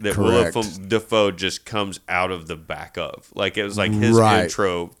park that Correct. Willem Dafoe just comes out of the back of. Like it was like his Right.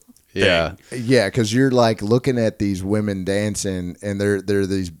 intro thing. Yeah. Yeah, because you're like looking at these women dancing, and they're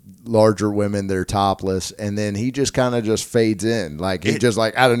these larger women. They're topless, and then he just kind of just fades in, like he just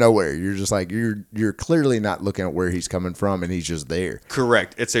like out of nowhere. You're just like you're clearly not looking at where he's coming from, and he's just there.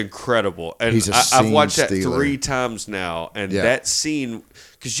 Correct. It's incredible. And He's a I've watched that scene stealer. 3 times now, and Yeah. that scene,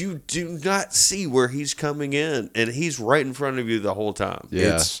 because you do not see where he's coming in, and he's right in front of you the whole time.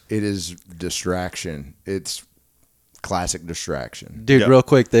 Yeah. It is distraction. It's classic distraction. Dude, Yep. real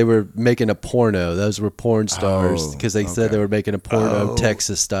quick, they were making a porno. Those were porn stars Oh, because they said okay. they were making a porno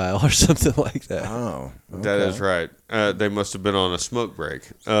Texas style or something like that. Oh, That is right. They must have been on a smoke break.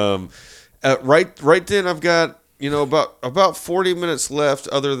 Right then, I've got about 40 minutes left.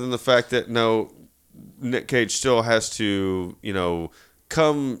 Other than the fact that Nic Cage still has to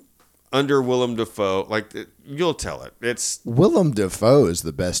come under Willem Dafoe. Like you'll tell it. It's Willem Dafoe is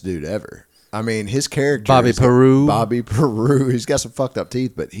the best dude ever. I mean, his character, Bobby Peru. Bobby Peru. He's got some fucked up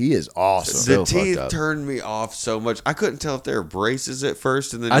teeth, but he is awesome. The So fucked teeth up. turned me off so much. I couldn't tell if they were braces at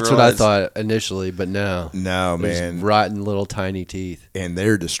first, and then That's what I realized- thought initially, but no. No, There's man. rotten little tiny teeth. And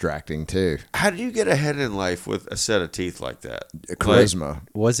they're distracting too. How do you get ahead in life with a set of teeth like that? Charisma.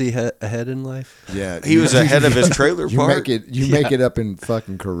 Was he ahead in life? Yeah, He was ahead of his trailer You park. make it up in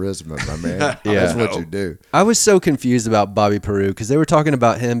fucking charisma, my man. That's what you do. I was so confused about Bobby Peru because they were talking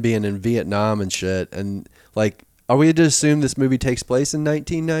about him being in Vietnam and shit. And, like, are we to assume this movie takes place in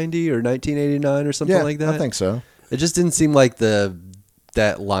 1990 or 1989 or something Yeah, like that? I think so. It just didn't seem like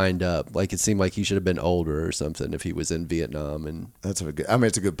that lined up. Like, it seemed like he should have been older or something if he was in Vietnam. And It's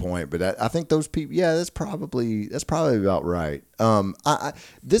a good point, but I think those people. Yeah, that's probably about right.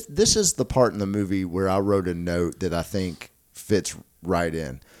 This is the part in the movie where I wrote a note that I think fits right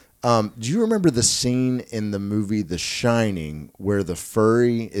in. Do you remember the scene in the movie The Shining where the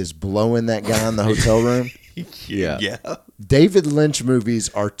furry is blowing that guy in the hotel room? yeah. Yeah. David Lynch movies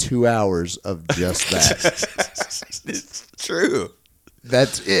are 2 hours of just that. It's true.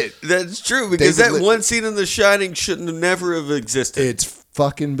 That's it. That's true, because David that Lynch- one scene in The Shining shouldn't have never have existed. It's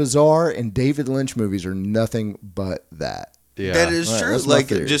fucking bizarre, and David Lynch movies are nothing but that. Yeah. That is Right, true. that's my Like,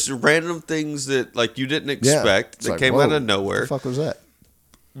 theory. just random things that like you didn't Yeah. expect It's that like, came whoa, out of What nowhere, the fuck was that?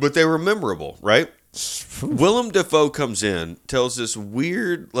 but they were memorable, right? Willem Dafoe comes in, tells this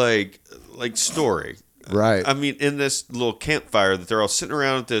weird like story. Right. I mean, in this little campfire that they're all sitting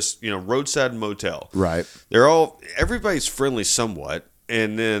around at this, roadside motel. Right. Everybody's friendly somewhat,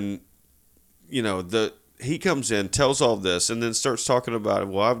 and then, he comes in, tells all this, and then starts talking about,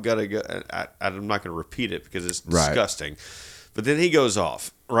 well, I've got to go. I'm not going to repeat it because it's Right. disgusting. But then he goes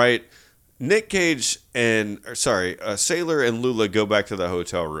off, right? Nic Cage Sailor and Lula go back to the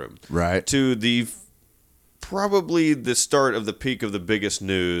hotel room. Right. To probably the start of the peak of the biggest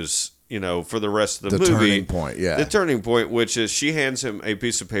news, for the rest of the movie. turning point, yeah. The turning point, which is she hands him a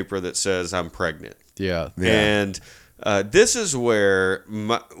piece of paper that says, I'm pregnant. Yeah. And this is where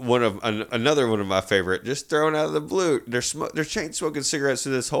another one of my favorite, just thrown out of the blue, they're chain smoking cigarettes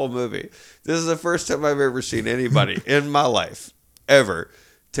through this whole movie. This is the first time I've ever seen anybody in my life ever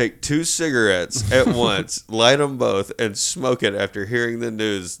take 2 cigarettes at once, light them both, and smoke it after hearing the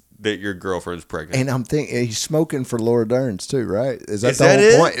news that your girlfriend's pregnant. And I'm thinking he's smoking for Laura Dern's too, right? Is that Is the that whole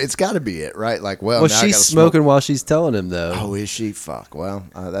it? point? It's got to be it, right? Like, well, Well, now I she's gotta smoking smoke. while she's telling him, though. Oh, is she? Fuck. Well,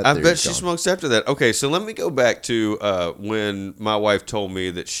 that I bet theory's she gone. smokes after that. Okay, so let me go back to when my wife told me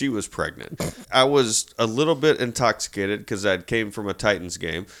that she was pregnant. I was a little bit intoxicated because I came from a Titans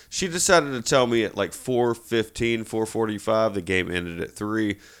game. She decided to tell me at like 4:15, 4:45. The game ended at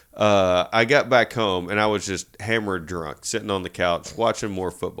 3. I got back home and I was just hammered drunk, sitting on the couch watching more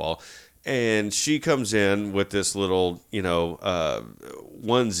football. And she comes in with this little,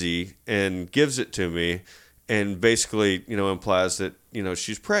 onesie and gives it to me, and basically, implies that,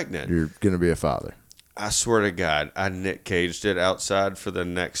 she's pregnant. You're gonna be a father. I swear to God, I Nic Caged it outside for the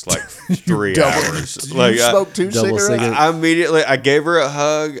next 3 hours. Did Like, you smoke 2 double cigarettes? cigarette? I gave her a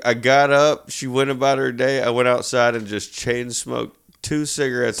hug. I got up. She went about her day. I went outside and just chain smoked 2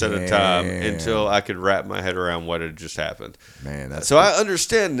 cigarettes at a time Damn. until I could wrap my head around what had just happened. Man, that's So I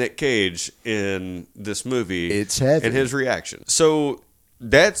understand Nic Cage in this movie. It's heavy. And his reaction. So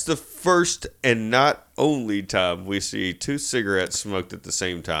that's the first and not only time we see 2 cigarettes smoked at the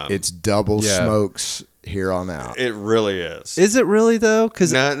same time. It's double Yeah. smokes here on out. It really is. Is it really, though?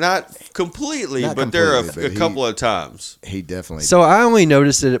 Because Not completely, Not but there are completely, but a couple of times. He definitely. So I only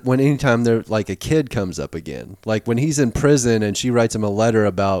noticed it when anytime there like a kid comes up again, like when he's in prison and she writes him a letter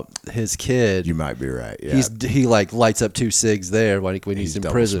about his kid. you might be right. Yeah. He like lights up 2 cigs there when he's He's in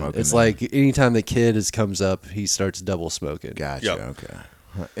double prison. smoking It's there. like anytime the kid comes up, he starts double smoking. Gotcha. Yep. Okay.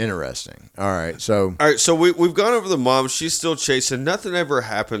 Huh, interesting. All right. So All right, so we've gone over the mom. She's still chasing. Nothing ever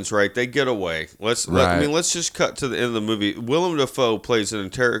happens, right? They get away. Let's just cut to the end of the movie. Willem Dafoe plays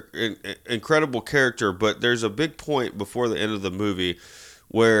an incredible character, but there's a big point before the end of the movie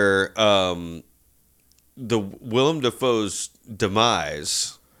where the Willem Dafoe's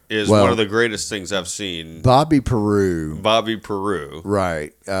demise is Well, one of the greatest things I've seen. Bobby Peru,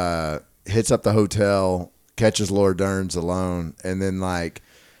 Right. hits up the hotel, catches Laura Dern's alone, and then I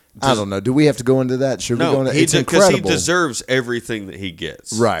don't know. Do we have to go into that? Should we go No, into? he It's because he incredible. deserves everything that he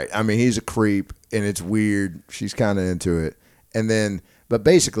gets. Right. I mean, he's a creep, and it's weird. She's kind of into it, and then, but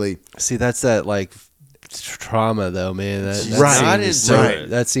basically, See, that's that like trauma though, man. That Right. scene Not is into so, it.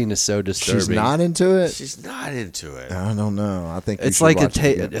 that scene is so disturbing. she's not into it. She's not into it. I don't know. I think you It's should like a watch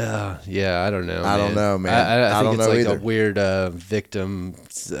it again. yeah, I don't know. I don't know, man. I I think don't it's know like either. a weird victim.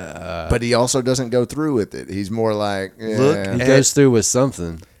 But he also doesn't go through with it. He's more like, Look yeah, He goes through with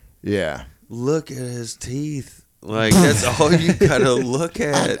something. yeah. look at his teeth. Like, that's all you gotta look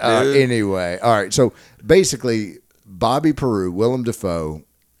at, dude. Anyway, all right. So basically, Bobby Peru, Willem Dafoe,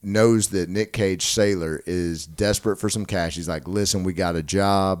 knows that Nic Cage, Sailor, is desperate for some cash. He's like, listen, we got a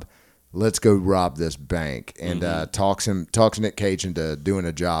job. Let's go rob this bank. And talks Nic Cage into doing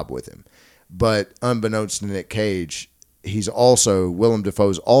a job with him. But unbeknownst to Nic Cage, Willem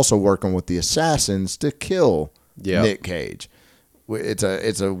Dafoe's also working with the assassins to kill Nic Cage.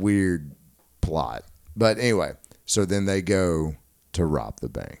 It's a weird plot. But anyway, so then they go to rob the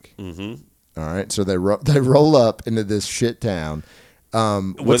bank. Mm-hmm. All right, so they roll up into this shit town.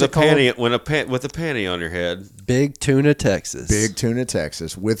 With a panty on your head. Big Tuna, Texas. Big Tuna,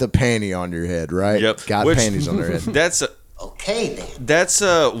 Texas, with a panty on your head, right? Yep. Got panties on their head. Okay, then. That's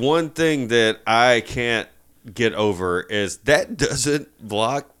one thing that I can't get over is that doesn't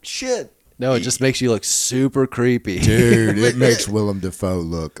block shit. No, it just makes you look super creepy. Dude, it makes Willem Dafoe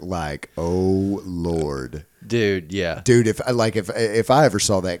look like, oh, Lord. Dude, yeah. Dude, if I ever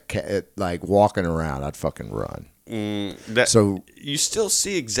saw that cat, like, walking around, I'd fucking run. So you still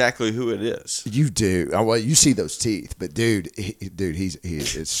see exactly who it is. You do. Well, you see those teeth, but dude,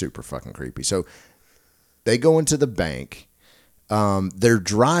 it's super fucking creepy. So they go into the bank. Their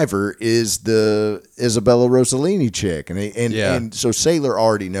driver is the Isabella Rossellini chick, and so Sailor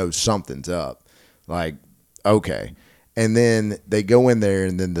already knows something's up. Like, okay, and then they go in there,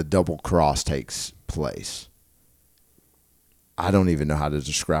 and then the double cross takes place. I don't even know how to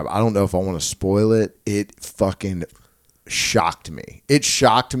describe it. I don't know if I want to spoil it. It fucking shocked me. It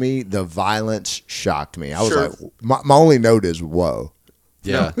shocked me. The violence shocked me. I was like, my only note is whoa.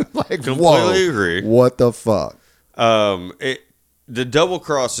 Yeah, like completely whoa. Agree. What the fuck? The double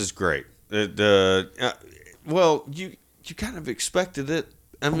cross is great. Well, you kind of expected it.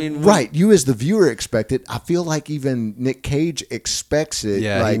 I mean, right. You as the viewer expect it. I feel like even Nic Cage expects it.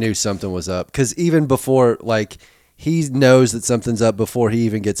 Yeah, like, he knew something was up. Because even before, like, he knows that something's up before he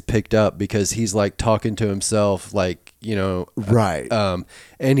even gets picked up because he's, like, talking to himself, like, you know. Right.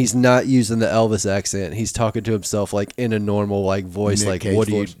 And he's not using the Elvis accent. He's talking to himself, like, in a normal, like, voice. Nic Like, Cage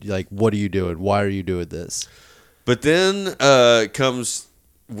voice. What are you doing? Why are you doing this? But then comes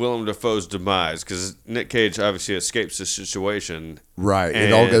Willem Dafoe's demise because Nic Cage obviously escapes the situation. Right.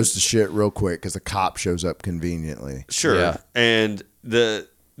 It all goes to shit real quick because the cop shows up conveniently. Sure. Yeah. And the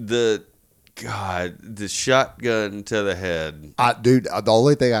shotgun to the head. Dude, the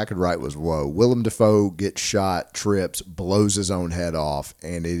only thing I could write was, whoa. Willem Dafoe gets shot, trips, blows his own head off,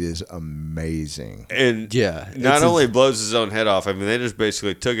 and it is amazing. And not only blows his own head off, I mean, they just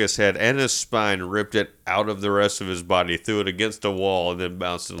basically took his head and his spine, ripped it out of the rest of his body, threw it against a wall, and then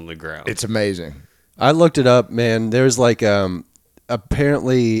bounced it on the ground. It's amazing. I looked it up, man. There's like,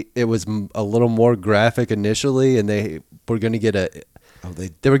 apparently it was a little more graphic initially, and they were going to get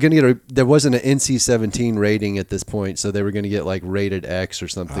there wasn't an NC-17 rating at this point, so they were going to get like rated X or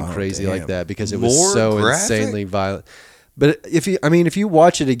something crazy like that because it was More so graphic? insanely violent. But if you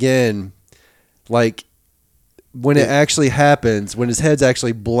watch it again, like when it actually happens, when his head's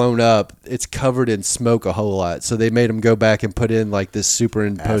actually blown up, it's covered in smoke a whole lot. So they made him go back and put in like this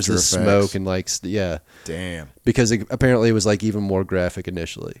superimposed After smoke effects. and like Damn. because apparently it was like even more graphic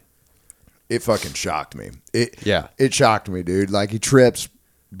initially. It fucking shocked me. Yeah. It shocked me, dude. Like, he trips,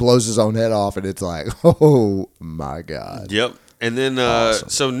 blows his own head off, and it's like, oh, my God. Yep. And then, Awesome.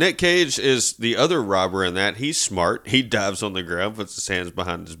 so Nic Cage is the other robber in that. He's smart. He dives on the ground, puts his hands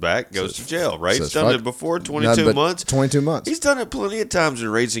behind his back, goes to jail, right? He's done it before, 22 months. 22 months. He's done it plenty of times in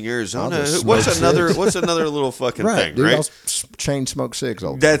Raising Arizona. I'll just What's smoke another little fucking right, thing, dude, right? I'll chain smoke cigs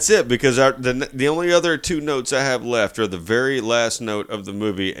all day. That's it, because the only other two notes I have left are the very last note of the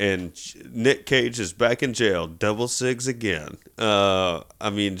movie, and Nic Cage is back in jail, double cigs again.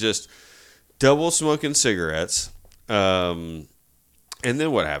 I mean, just double smoking cigarettes. And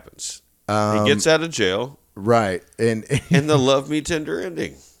then what happens? He gets out of jail. Right. And the Love Me Tender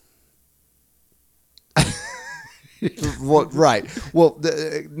ending. well, right. Well,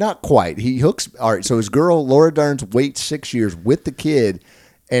 not quite. He hooks. All right. So his girl, Laura Dern's, waits 6 years with the kid.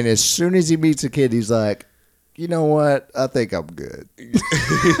 And as soon as he meets the kid, he's like, you know what? I think I'm good.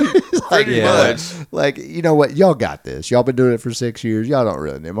 Pretty much. Like, you know what? Y'all got this. Y'all been doing it for 6 years. Y'all don't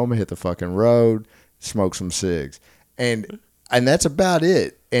really need him. I'm going to hit the fucking road, smoke some cigs. And that's about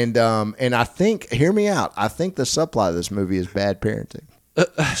it. And I think, hear me out, I think the subplot of this movie is bad parenting.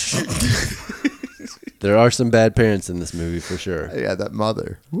 There are some bad parents in this movie for sure. Yeah, that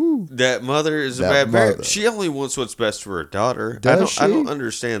mother. Woo. That mother is a That bad parent. mother. She only wants what's best for her daughter. Does I don't she?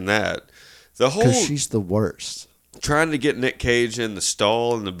 understand that. The whole Because she's the worst. trying to get Nic Cage in the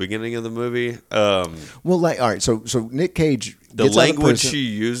stall in the beginning of the movie. Well, like, all right, so Nic Cage, The gets out of language prison. she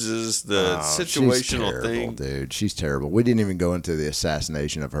uses, the She's situational terrible, thing. dude. She's terrible. We didn't even go into the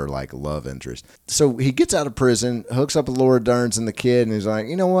assassination of her like love interest. So he gets out of prison, hooks up with Laura Dern's and the kid, and he's like,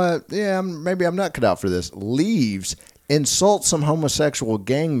 you know what? Yeah, maybe I'm not cut out for this. Leaves, insults some homosexual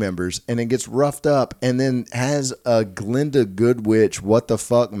gang members, and then gets roughed up, and then has a Glinda Good Witch what the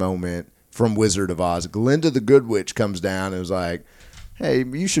fuck moment from Wizard of Oz. Glinda the Good Witch comes down and was like, hey,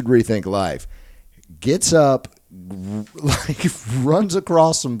 you should rethink life. Gets up, like runs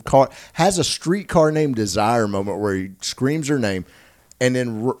across some car, has a streetcar named Desire moment where he screams her name, and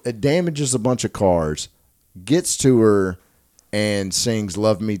then damages a bunch of cars, gets to her, and sings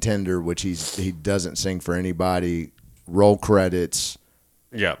 "Love Me Tender," which he doesn't sing for anybody. Roll credits.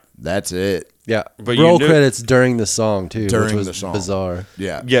 Yeah. That's it. Yeah, But roll you knew- credits during the song too, During which was the song. bizarre.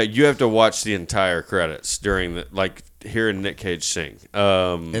 Yeah. Yeah, you have to watch the entire credits during the, like, hearing Nic Cage sing.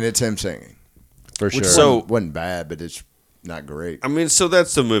 And it's him singing. For sure. Which So- wasn't bad, but it's not great. I mean, so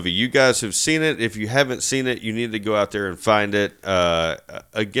that's the movie. You guys have seen it. If you haven't seen it, you need to go out there and find it.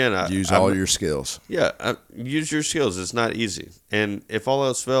 Again, Use all your skills. Yeah, use your skills. It's not easy. And if all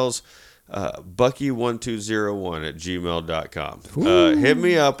else fails, Bucky1201 at gmail.com. Hit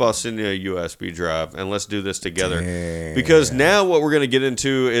me up. I'll send you a USB drive, and let's do this together. Damn. Because now what we're going to get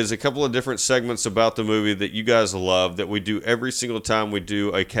into is a couple of different segments about the movie that you guys love that we do every single time we do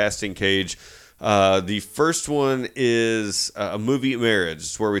a casting cage. The first one is a movie marriage.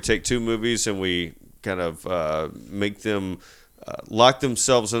 It's where we take two movies and we kind of make them lock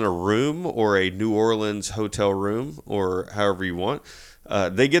themselves in a room or a New Orleans hotel room or however you want.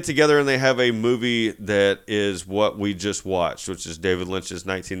 They get together and they have a movie that is what we just watched, which is David Lynch's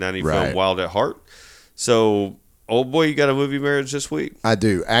 1990 film Right. Wild at Heart. So, old boy, you got a movie marriage this week? I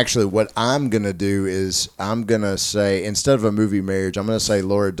do. Actually, what I'm going to do is I'm going to say, instead of a movie marriage, I'm going to say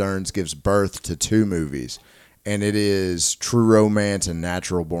Laura Dern's gives birth to two movies, and it is True Romance and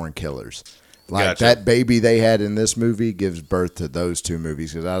Natural Born Killers. Like, Gotcha. that baby they had in this movie gives birth to those two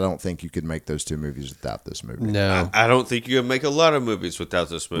movies, because I don't think you could make those two movies without this movie. No. I don't think you can make a lot of movies without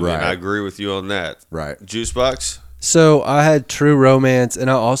this movie, and Right. I agree with you on that. Right. Juicebox? So I had True Romance, and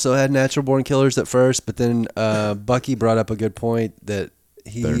I also had Natural Born Killers at first, but then Bucky brought up a good point that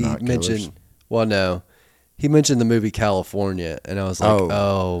he They're not mentioned. killers? Well, no, he mentioned the movie California, and I was like,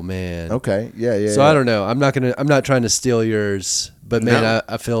 oh man. Okay. Yeah. So I don't know. I'm not trying to steal yours, but man, No.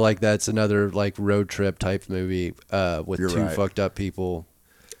 I feel like that's another like road trip type movie with You're two right. fucked up people.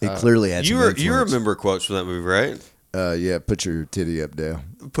 It clearly had some You influence. remember quotes from that movie, right? Yeah, put your titty up, Dale.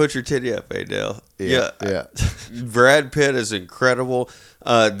 Put your titty up, Adele. Yeah. Brad Pitt is incredible.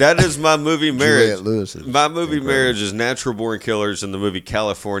 That is my movie marriage. Juliette Lewis is My movie incredible. marriage is Natural Born Killers and the movie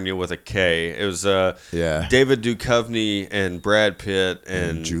California with a K. It was Yeah. David Duchovny and Brad Pitt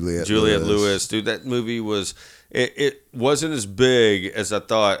and Juliette Lewis. Lewis. Dude, that movie was. It wasn't as big as I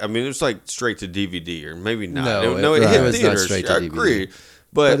thought. I mean, it was like straight to DVD, or maybe not. No, it it hit was not theaters. straight to I DVD. agree.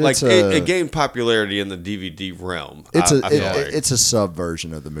 But But like it's it gained popularity in the DVD realm. I feel like. It's a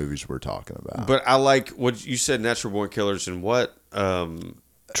subversion of the movies we're talking about. But I like what you said, Natural Born Killers, and what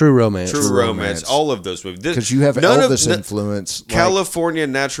True Romance. True True Romance. Romance. All of those movies, because you have none of Elvis the- influence. like- California,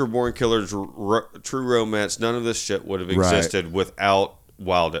 Natural Born Killers, True Romance. None of this shit would have Right. existed without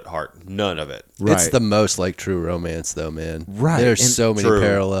Wild at Heart. None of it. right. It's the most like True Romance, though, man. Right, There's and- so many True.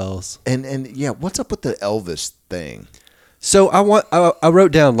 parallels. and yeah, what's up with the Elvis thing? So I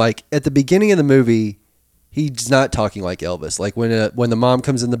wrote down like at the beginning of the movie, he's not talking like Elvis. Like when the mom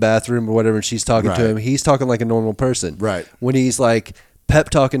comes in the bathroom or whatever, and she's talking to Right. him, he's talking like a normal person. Right. When he's like pep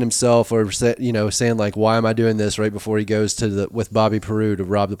talking himself or saying like, "Why am I doing this?" Right before he goes with Bobby Peru to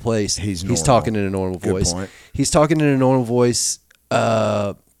rob the place, He's he's normal. talking in a normal Good voice. point. He's talking in a normal voice.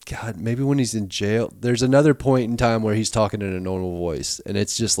 God, maybe when he's in jail. There's another point in time where he's talking in a normal voice, and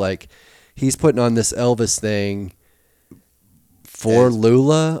it's just like he's putting on this Elvis thing for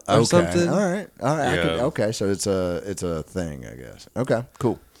Lula or something. All right. Yeah. Okay, so it's a thing, I guess. Okay,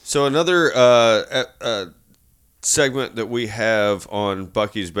 cool. So another segment that we have on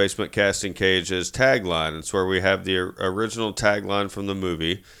Bucky's Basement Casting Cage is tagline. It's where we have the original tagline from the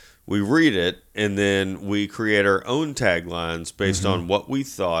movie. We read it, and then we create our own taglines based on what we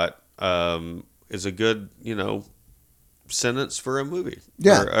thought is a good, sentence for a movie.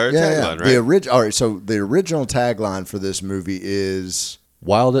 Yeah, or a yeah. tagline, right? All right, so the original tagline for this movie is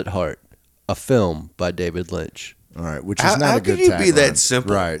Wild at Heart, a film by David Lynch. all right, which is not How a good can you tagline. be that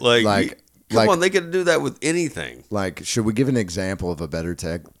simple? Right. Come on, they could do that with anything. Like, should we give an example of a better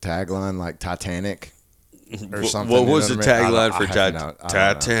tagline, like Titanic or something? What you was know the what I mean? tagline I for have no- I don't know.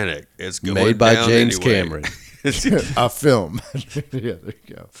 Titanic? It's going Made by down James anyway. Cameron. A film. Yeah, there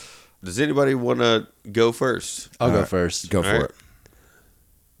you go. Does anybody want to go first? I'll go first. Go for All right. it.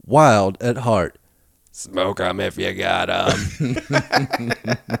 Wild at heart. Smoke 'em if you got 'em.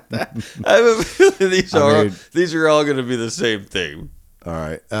 I have a feeling these are all going to be the same thing. All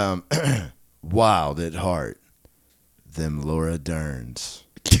right. Wild at heart. Them Laura Derns.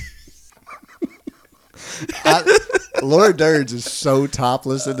 Laura Derns is so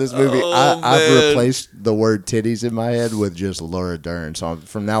topless in this movie. I've replaced the word titties in my head with just Laura Dern. So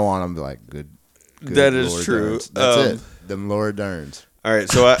from now on, I'm like, good. That is Laura true. Derns. That's it. Them Laura Derns. All right,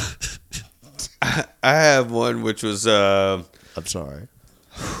 so I have one which was I'm sorry.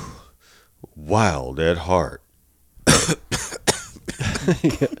 wild at heart.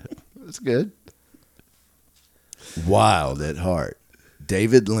 That's good. Wild at heart.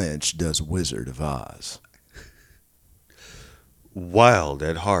 David Lynch does Wizard of Oz. Wild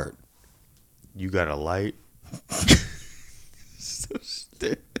at heart. You got a light? So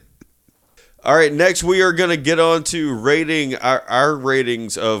stupid. All right, next we are going to get on to rating our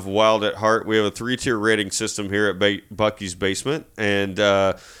ratings of Wild at Heart. We have a 3-tier rating system here at Bucky's Basement, and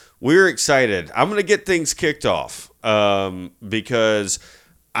we're excited. I'm going to get things kicked off because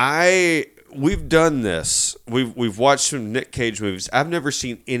we've done this. We've watched some Nic Cage movies. I've never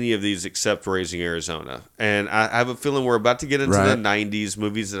seen any of these except Raising Arizona, and I have a feeling we're about to get into the '90s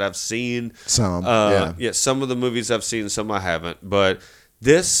movies that I've seen. Some, yeah, some of the movies I've seen, some I haven't, but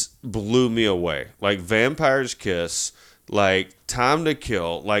this blew me away. Like Vampire's Kiss, like Time to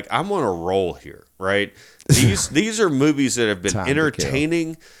Kill. Like I'm on a roll here, right? These are movies that have been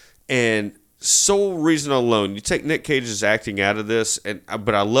entertaining and sole reason alone. You take Nic Cage's acting out of this,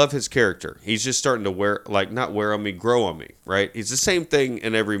 but I love his character. He's just starting to not wear on me, grow on me, right? He's the same thing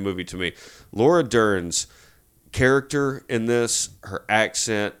in every movie to me. Laura Dern's character in this, her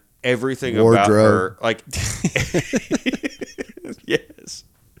accent, everything about her, like yes.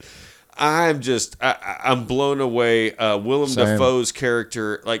 I'm blown away. Willem Dafoe's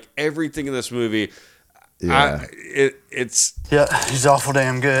character, like everything in this movie. Yeah. Yeah, he's awful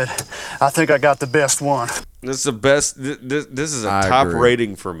damn good. I think I got the best one. This is the best. This is a top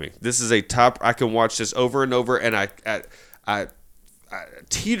rating for me. This is a top. I can watch this over and over, and I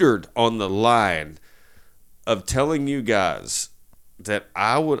teetered on the line of telling you guys that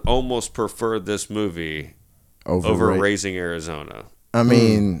I would almost prefer this movie over Raising Arizona. I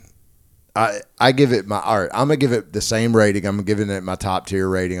mean, I give it I'm gonna give it the same rating. I'm giving it my top tier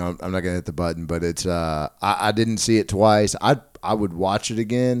rating. I'm not gonna hit the button, but it's I didn't see it twice. I would watch it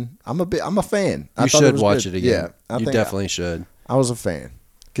again. I'm a fan. You should watch it again. Yeah, you definitely should. I was a fan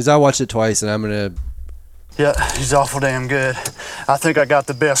because I watched it twice, and I'm gonna. Yeah, he's awful damn good. I think I got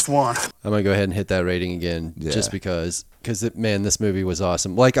the best one. I'm gonna go ahead and hit that rating again, just because man, this movie was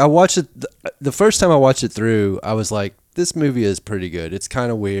awesome. Like I watched it the first time I watched it through, I was like, this movie is pretty good. It's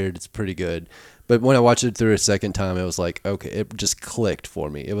kind of weird. It's pretty good. But when I watched it through a second time, it was like, okay, it just clicked for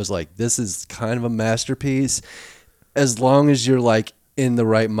me. It was like, this is kind of a masterpiece as long as you're like in the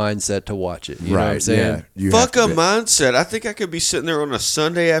right mindset to watch it. You know what I'm saying? Yeah. Fuck a mindset. I think I could be sitting there on a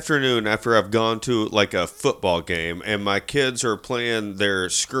Sunday afternoon after I've gone to like a football game and my kids are playing their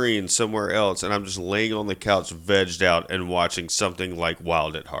screen somewhere else and I'm just laying on the couch vegged out and watching something like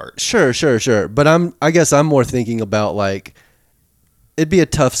Wild at Heart. Sure. But I guess I'm more thinking about like, it'd be a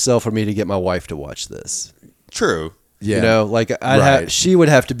tough sell for me to get my wife to watch this. True. Yeah. You know, like she would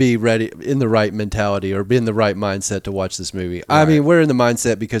have to be ready in the right mentality or be in the right mindset to watch this movie. Right. I mean, we're in the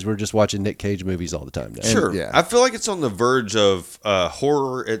mindset because we're just watching Nic Cage movies all the time now. Sure. Yeah. I feel like it's on the verge of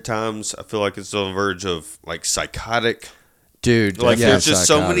horror at times. I feel like it's on the verge of like psychotic. Dude, like there's just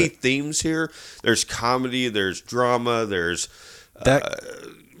so many themes here. There's comedy, there's drama, there's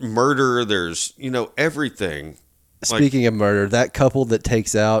murder, there's, everything. Speaking of murder, that couple that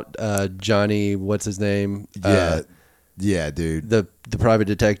takes out Johnny, what's his name? Yeah, dude. The private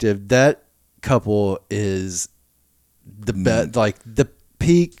detective. That couple is the best, like the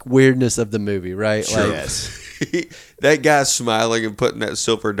peak weirdness of the movie, right? Sure. Like, Yes. That guy smiling and putting that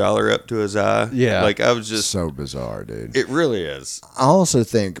silver dollar up to his eye. Yeah. Like I was just so bizarre, dude. It really is. I also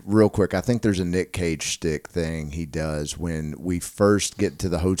think, real quick, I think there's a Nic Cage shtick thing he does when we first get to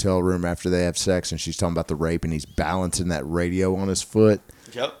the hotel room after they have sex and she's talking about the rape and he's balancing that radio on his foot.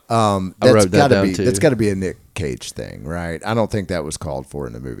 Yep. That's got to be a Nic Cage thing, right? I don't think that was called for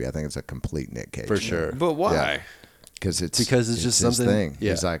in the movie. I think it's a complete Nic Cage for thing. sure. But why? Yeah. Because it's just his something thing.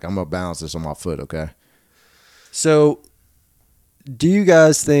 Yeah. He's like, I'm gonna balance this on my foot, okay? So, do you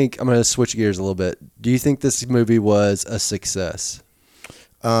guys think, I'm going to switch gears a little bit. Do you think this movie was a success?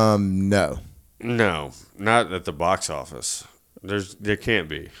 No. No, not at the box office. There can't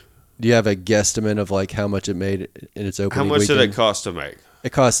be. Do you have a guesstimate of like how much it made in its opening How much weekend? did it cost to make?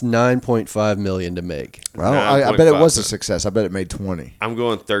 It cost $9.5 million to make. Well, I bet it was a 9.5. success. I bet it made 20. I'm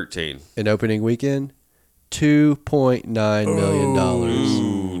going 13. In opening weekend, $2.9 million.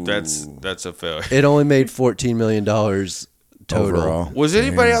 Ooh, that's a failure. It only made $14 million total. Overall. Was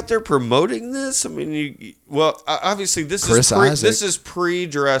anybody out there promoting this? I mean, obviously this Chris Isaac. this is pre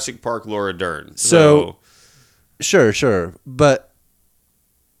Jurassic Park Laura Dern. So sure, but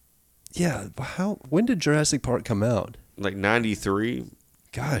yeah, when did Jurassic Park come out? like 93.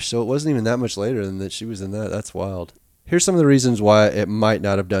 Gosh, so it wasn't even that much later than that she was in that. That's wild. Here's some of the reasons why it might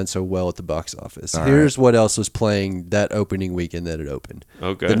not have done so well at the box office. Here's what else was playing that opening weekend that it opened.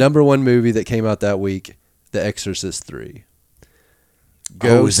 Okay. The number one movie that came out that week, The Exorcist 3.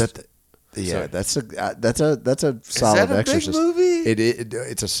 Is that that's a solid that a Exorcist big movie?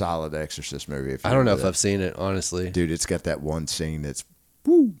 It's a solid Exorcist movie. I don't know if I've seen it, honestly. Dude, it's got that one scene that's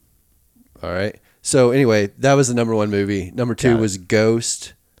All right. So anyway, that was the number one movie. Number two was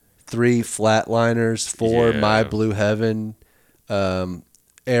Ghost. 3, Flatliners. 4, My Blue Heaven.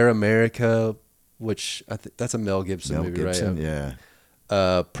 Air America, which I think that's a Mel Gibson movie, Gibson, right?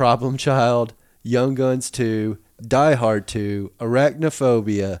 Yeah. Problem Child, Young Guns 2, Die Hard 2,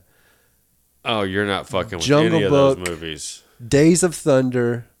 Arachnophobia, Oh, you're not fucking with Jungle any Book. of those movies. Days of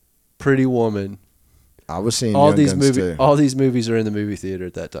Thunder, Pretty Woman. I was seeing All Young these Guns movies, too. all these movies are in the movie theater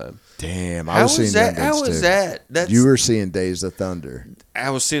at that time. Damn, I How was seeing is that? Young Guns How is too. that? You were seeing Days of Thunder. I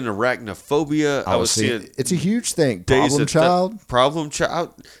was seeing Arachnophobia. I was seeing it's a huge thing. Days Problem of Child Problem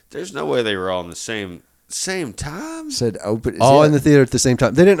Child. There's no way they were all in the same time. said open All in the theater at the same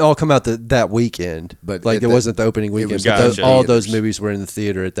time. They didn't all come out that weekend, But like at it the- wasn't the opening weekend. was But Gotcha. all those theaters. movies were in the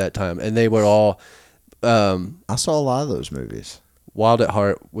theater at that time, and they were all. I saw a lot of those movies. Wild at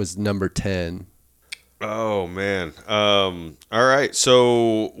Heart was number 10. Oh man. All right.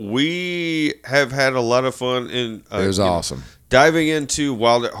 So we have had a lot of fun in. It was awesome. Diving into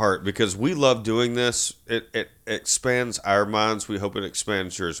Wild at Heart because we love doing this. It expands our minds. We hope it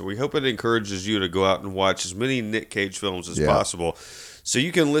expands yours. We hope it encourages you to go out and watch as many Nic Cage films as possible, so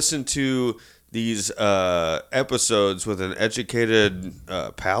you can listen to these episodes with an educated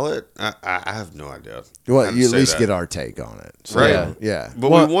palate. I have no idea. Well, how to you at say least that. get our take on it. So, Right. Yeah. But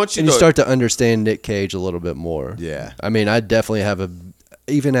Well, we want you and to you start to understand Nic Cage a little bit more. Yeah. I mean, I definitely have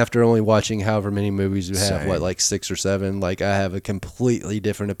even after only watching however many movies you have, Same. like 6 or 7, like I have a completely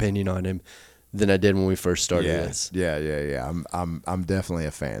different opinion on him than I did when we first started this. Yeah. I'm definitely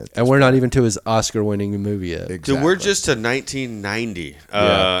a fan. And we're not even to his Oscar-winning movie yet. Exactly. Dude, we're just to 1990.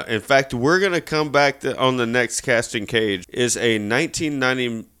 Yeah. In fact, we're going to come back on the next Casting Cage is a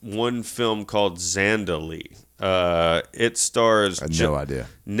 1991 film called Zandali. It stars I had no idea.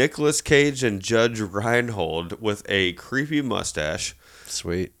 Nicolas Cage and Judge Reinhold with a creepy mustache.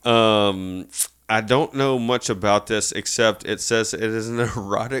 Sweet. I don't know much about this except it says it is an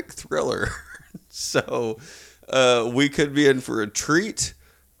erotic thriller. So we could be in for a treat.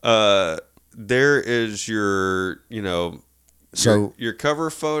 There is your, your cover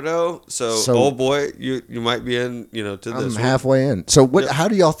photo. So oh boy, you might be in, to this. I'm one. halfway in. So what? How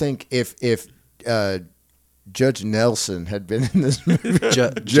do y'all think if Judge Nelson had been in this movie?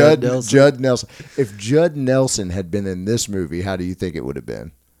 Judd Nelson. Judd Nelson. If Judd Nelson had been in this movie, how do you think it would have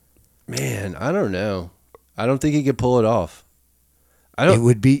been? Man, I don't know. I don't think he could pull it off. It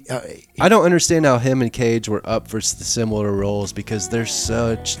would be. I don't understand how him and Cage were up for similar roles because they're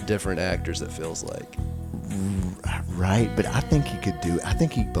such different actors. It feels like. Right, but I think he could do. I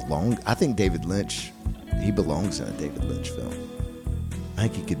think he belonged. I think David Lynch. He belongs in a David Lynch film. I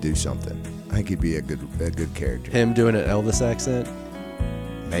think he could do something. I think he'd be a good character. Him doing an Elvis accent.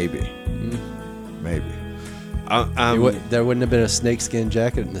 Maybe. Maybe. There wouldn't have been a snakeskin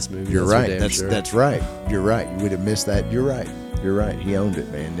jacket in this movie. You're that's for right. damn sure. That's right. You're right. You would have missed that. You're right. You're right. He owned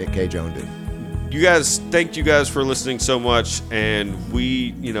it, man. Nic Cage owned it. Thank you guys for listening so much. And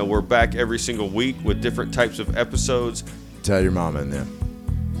we're back every single week with different types of episodes. Tell your mama and them.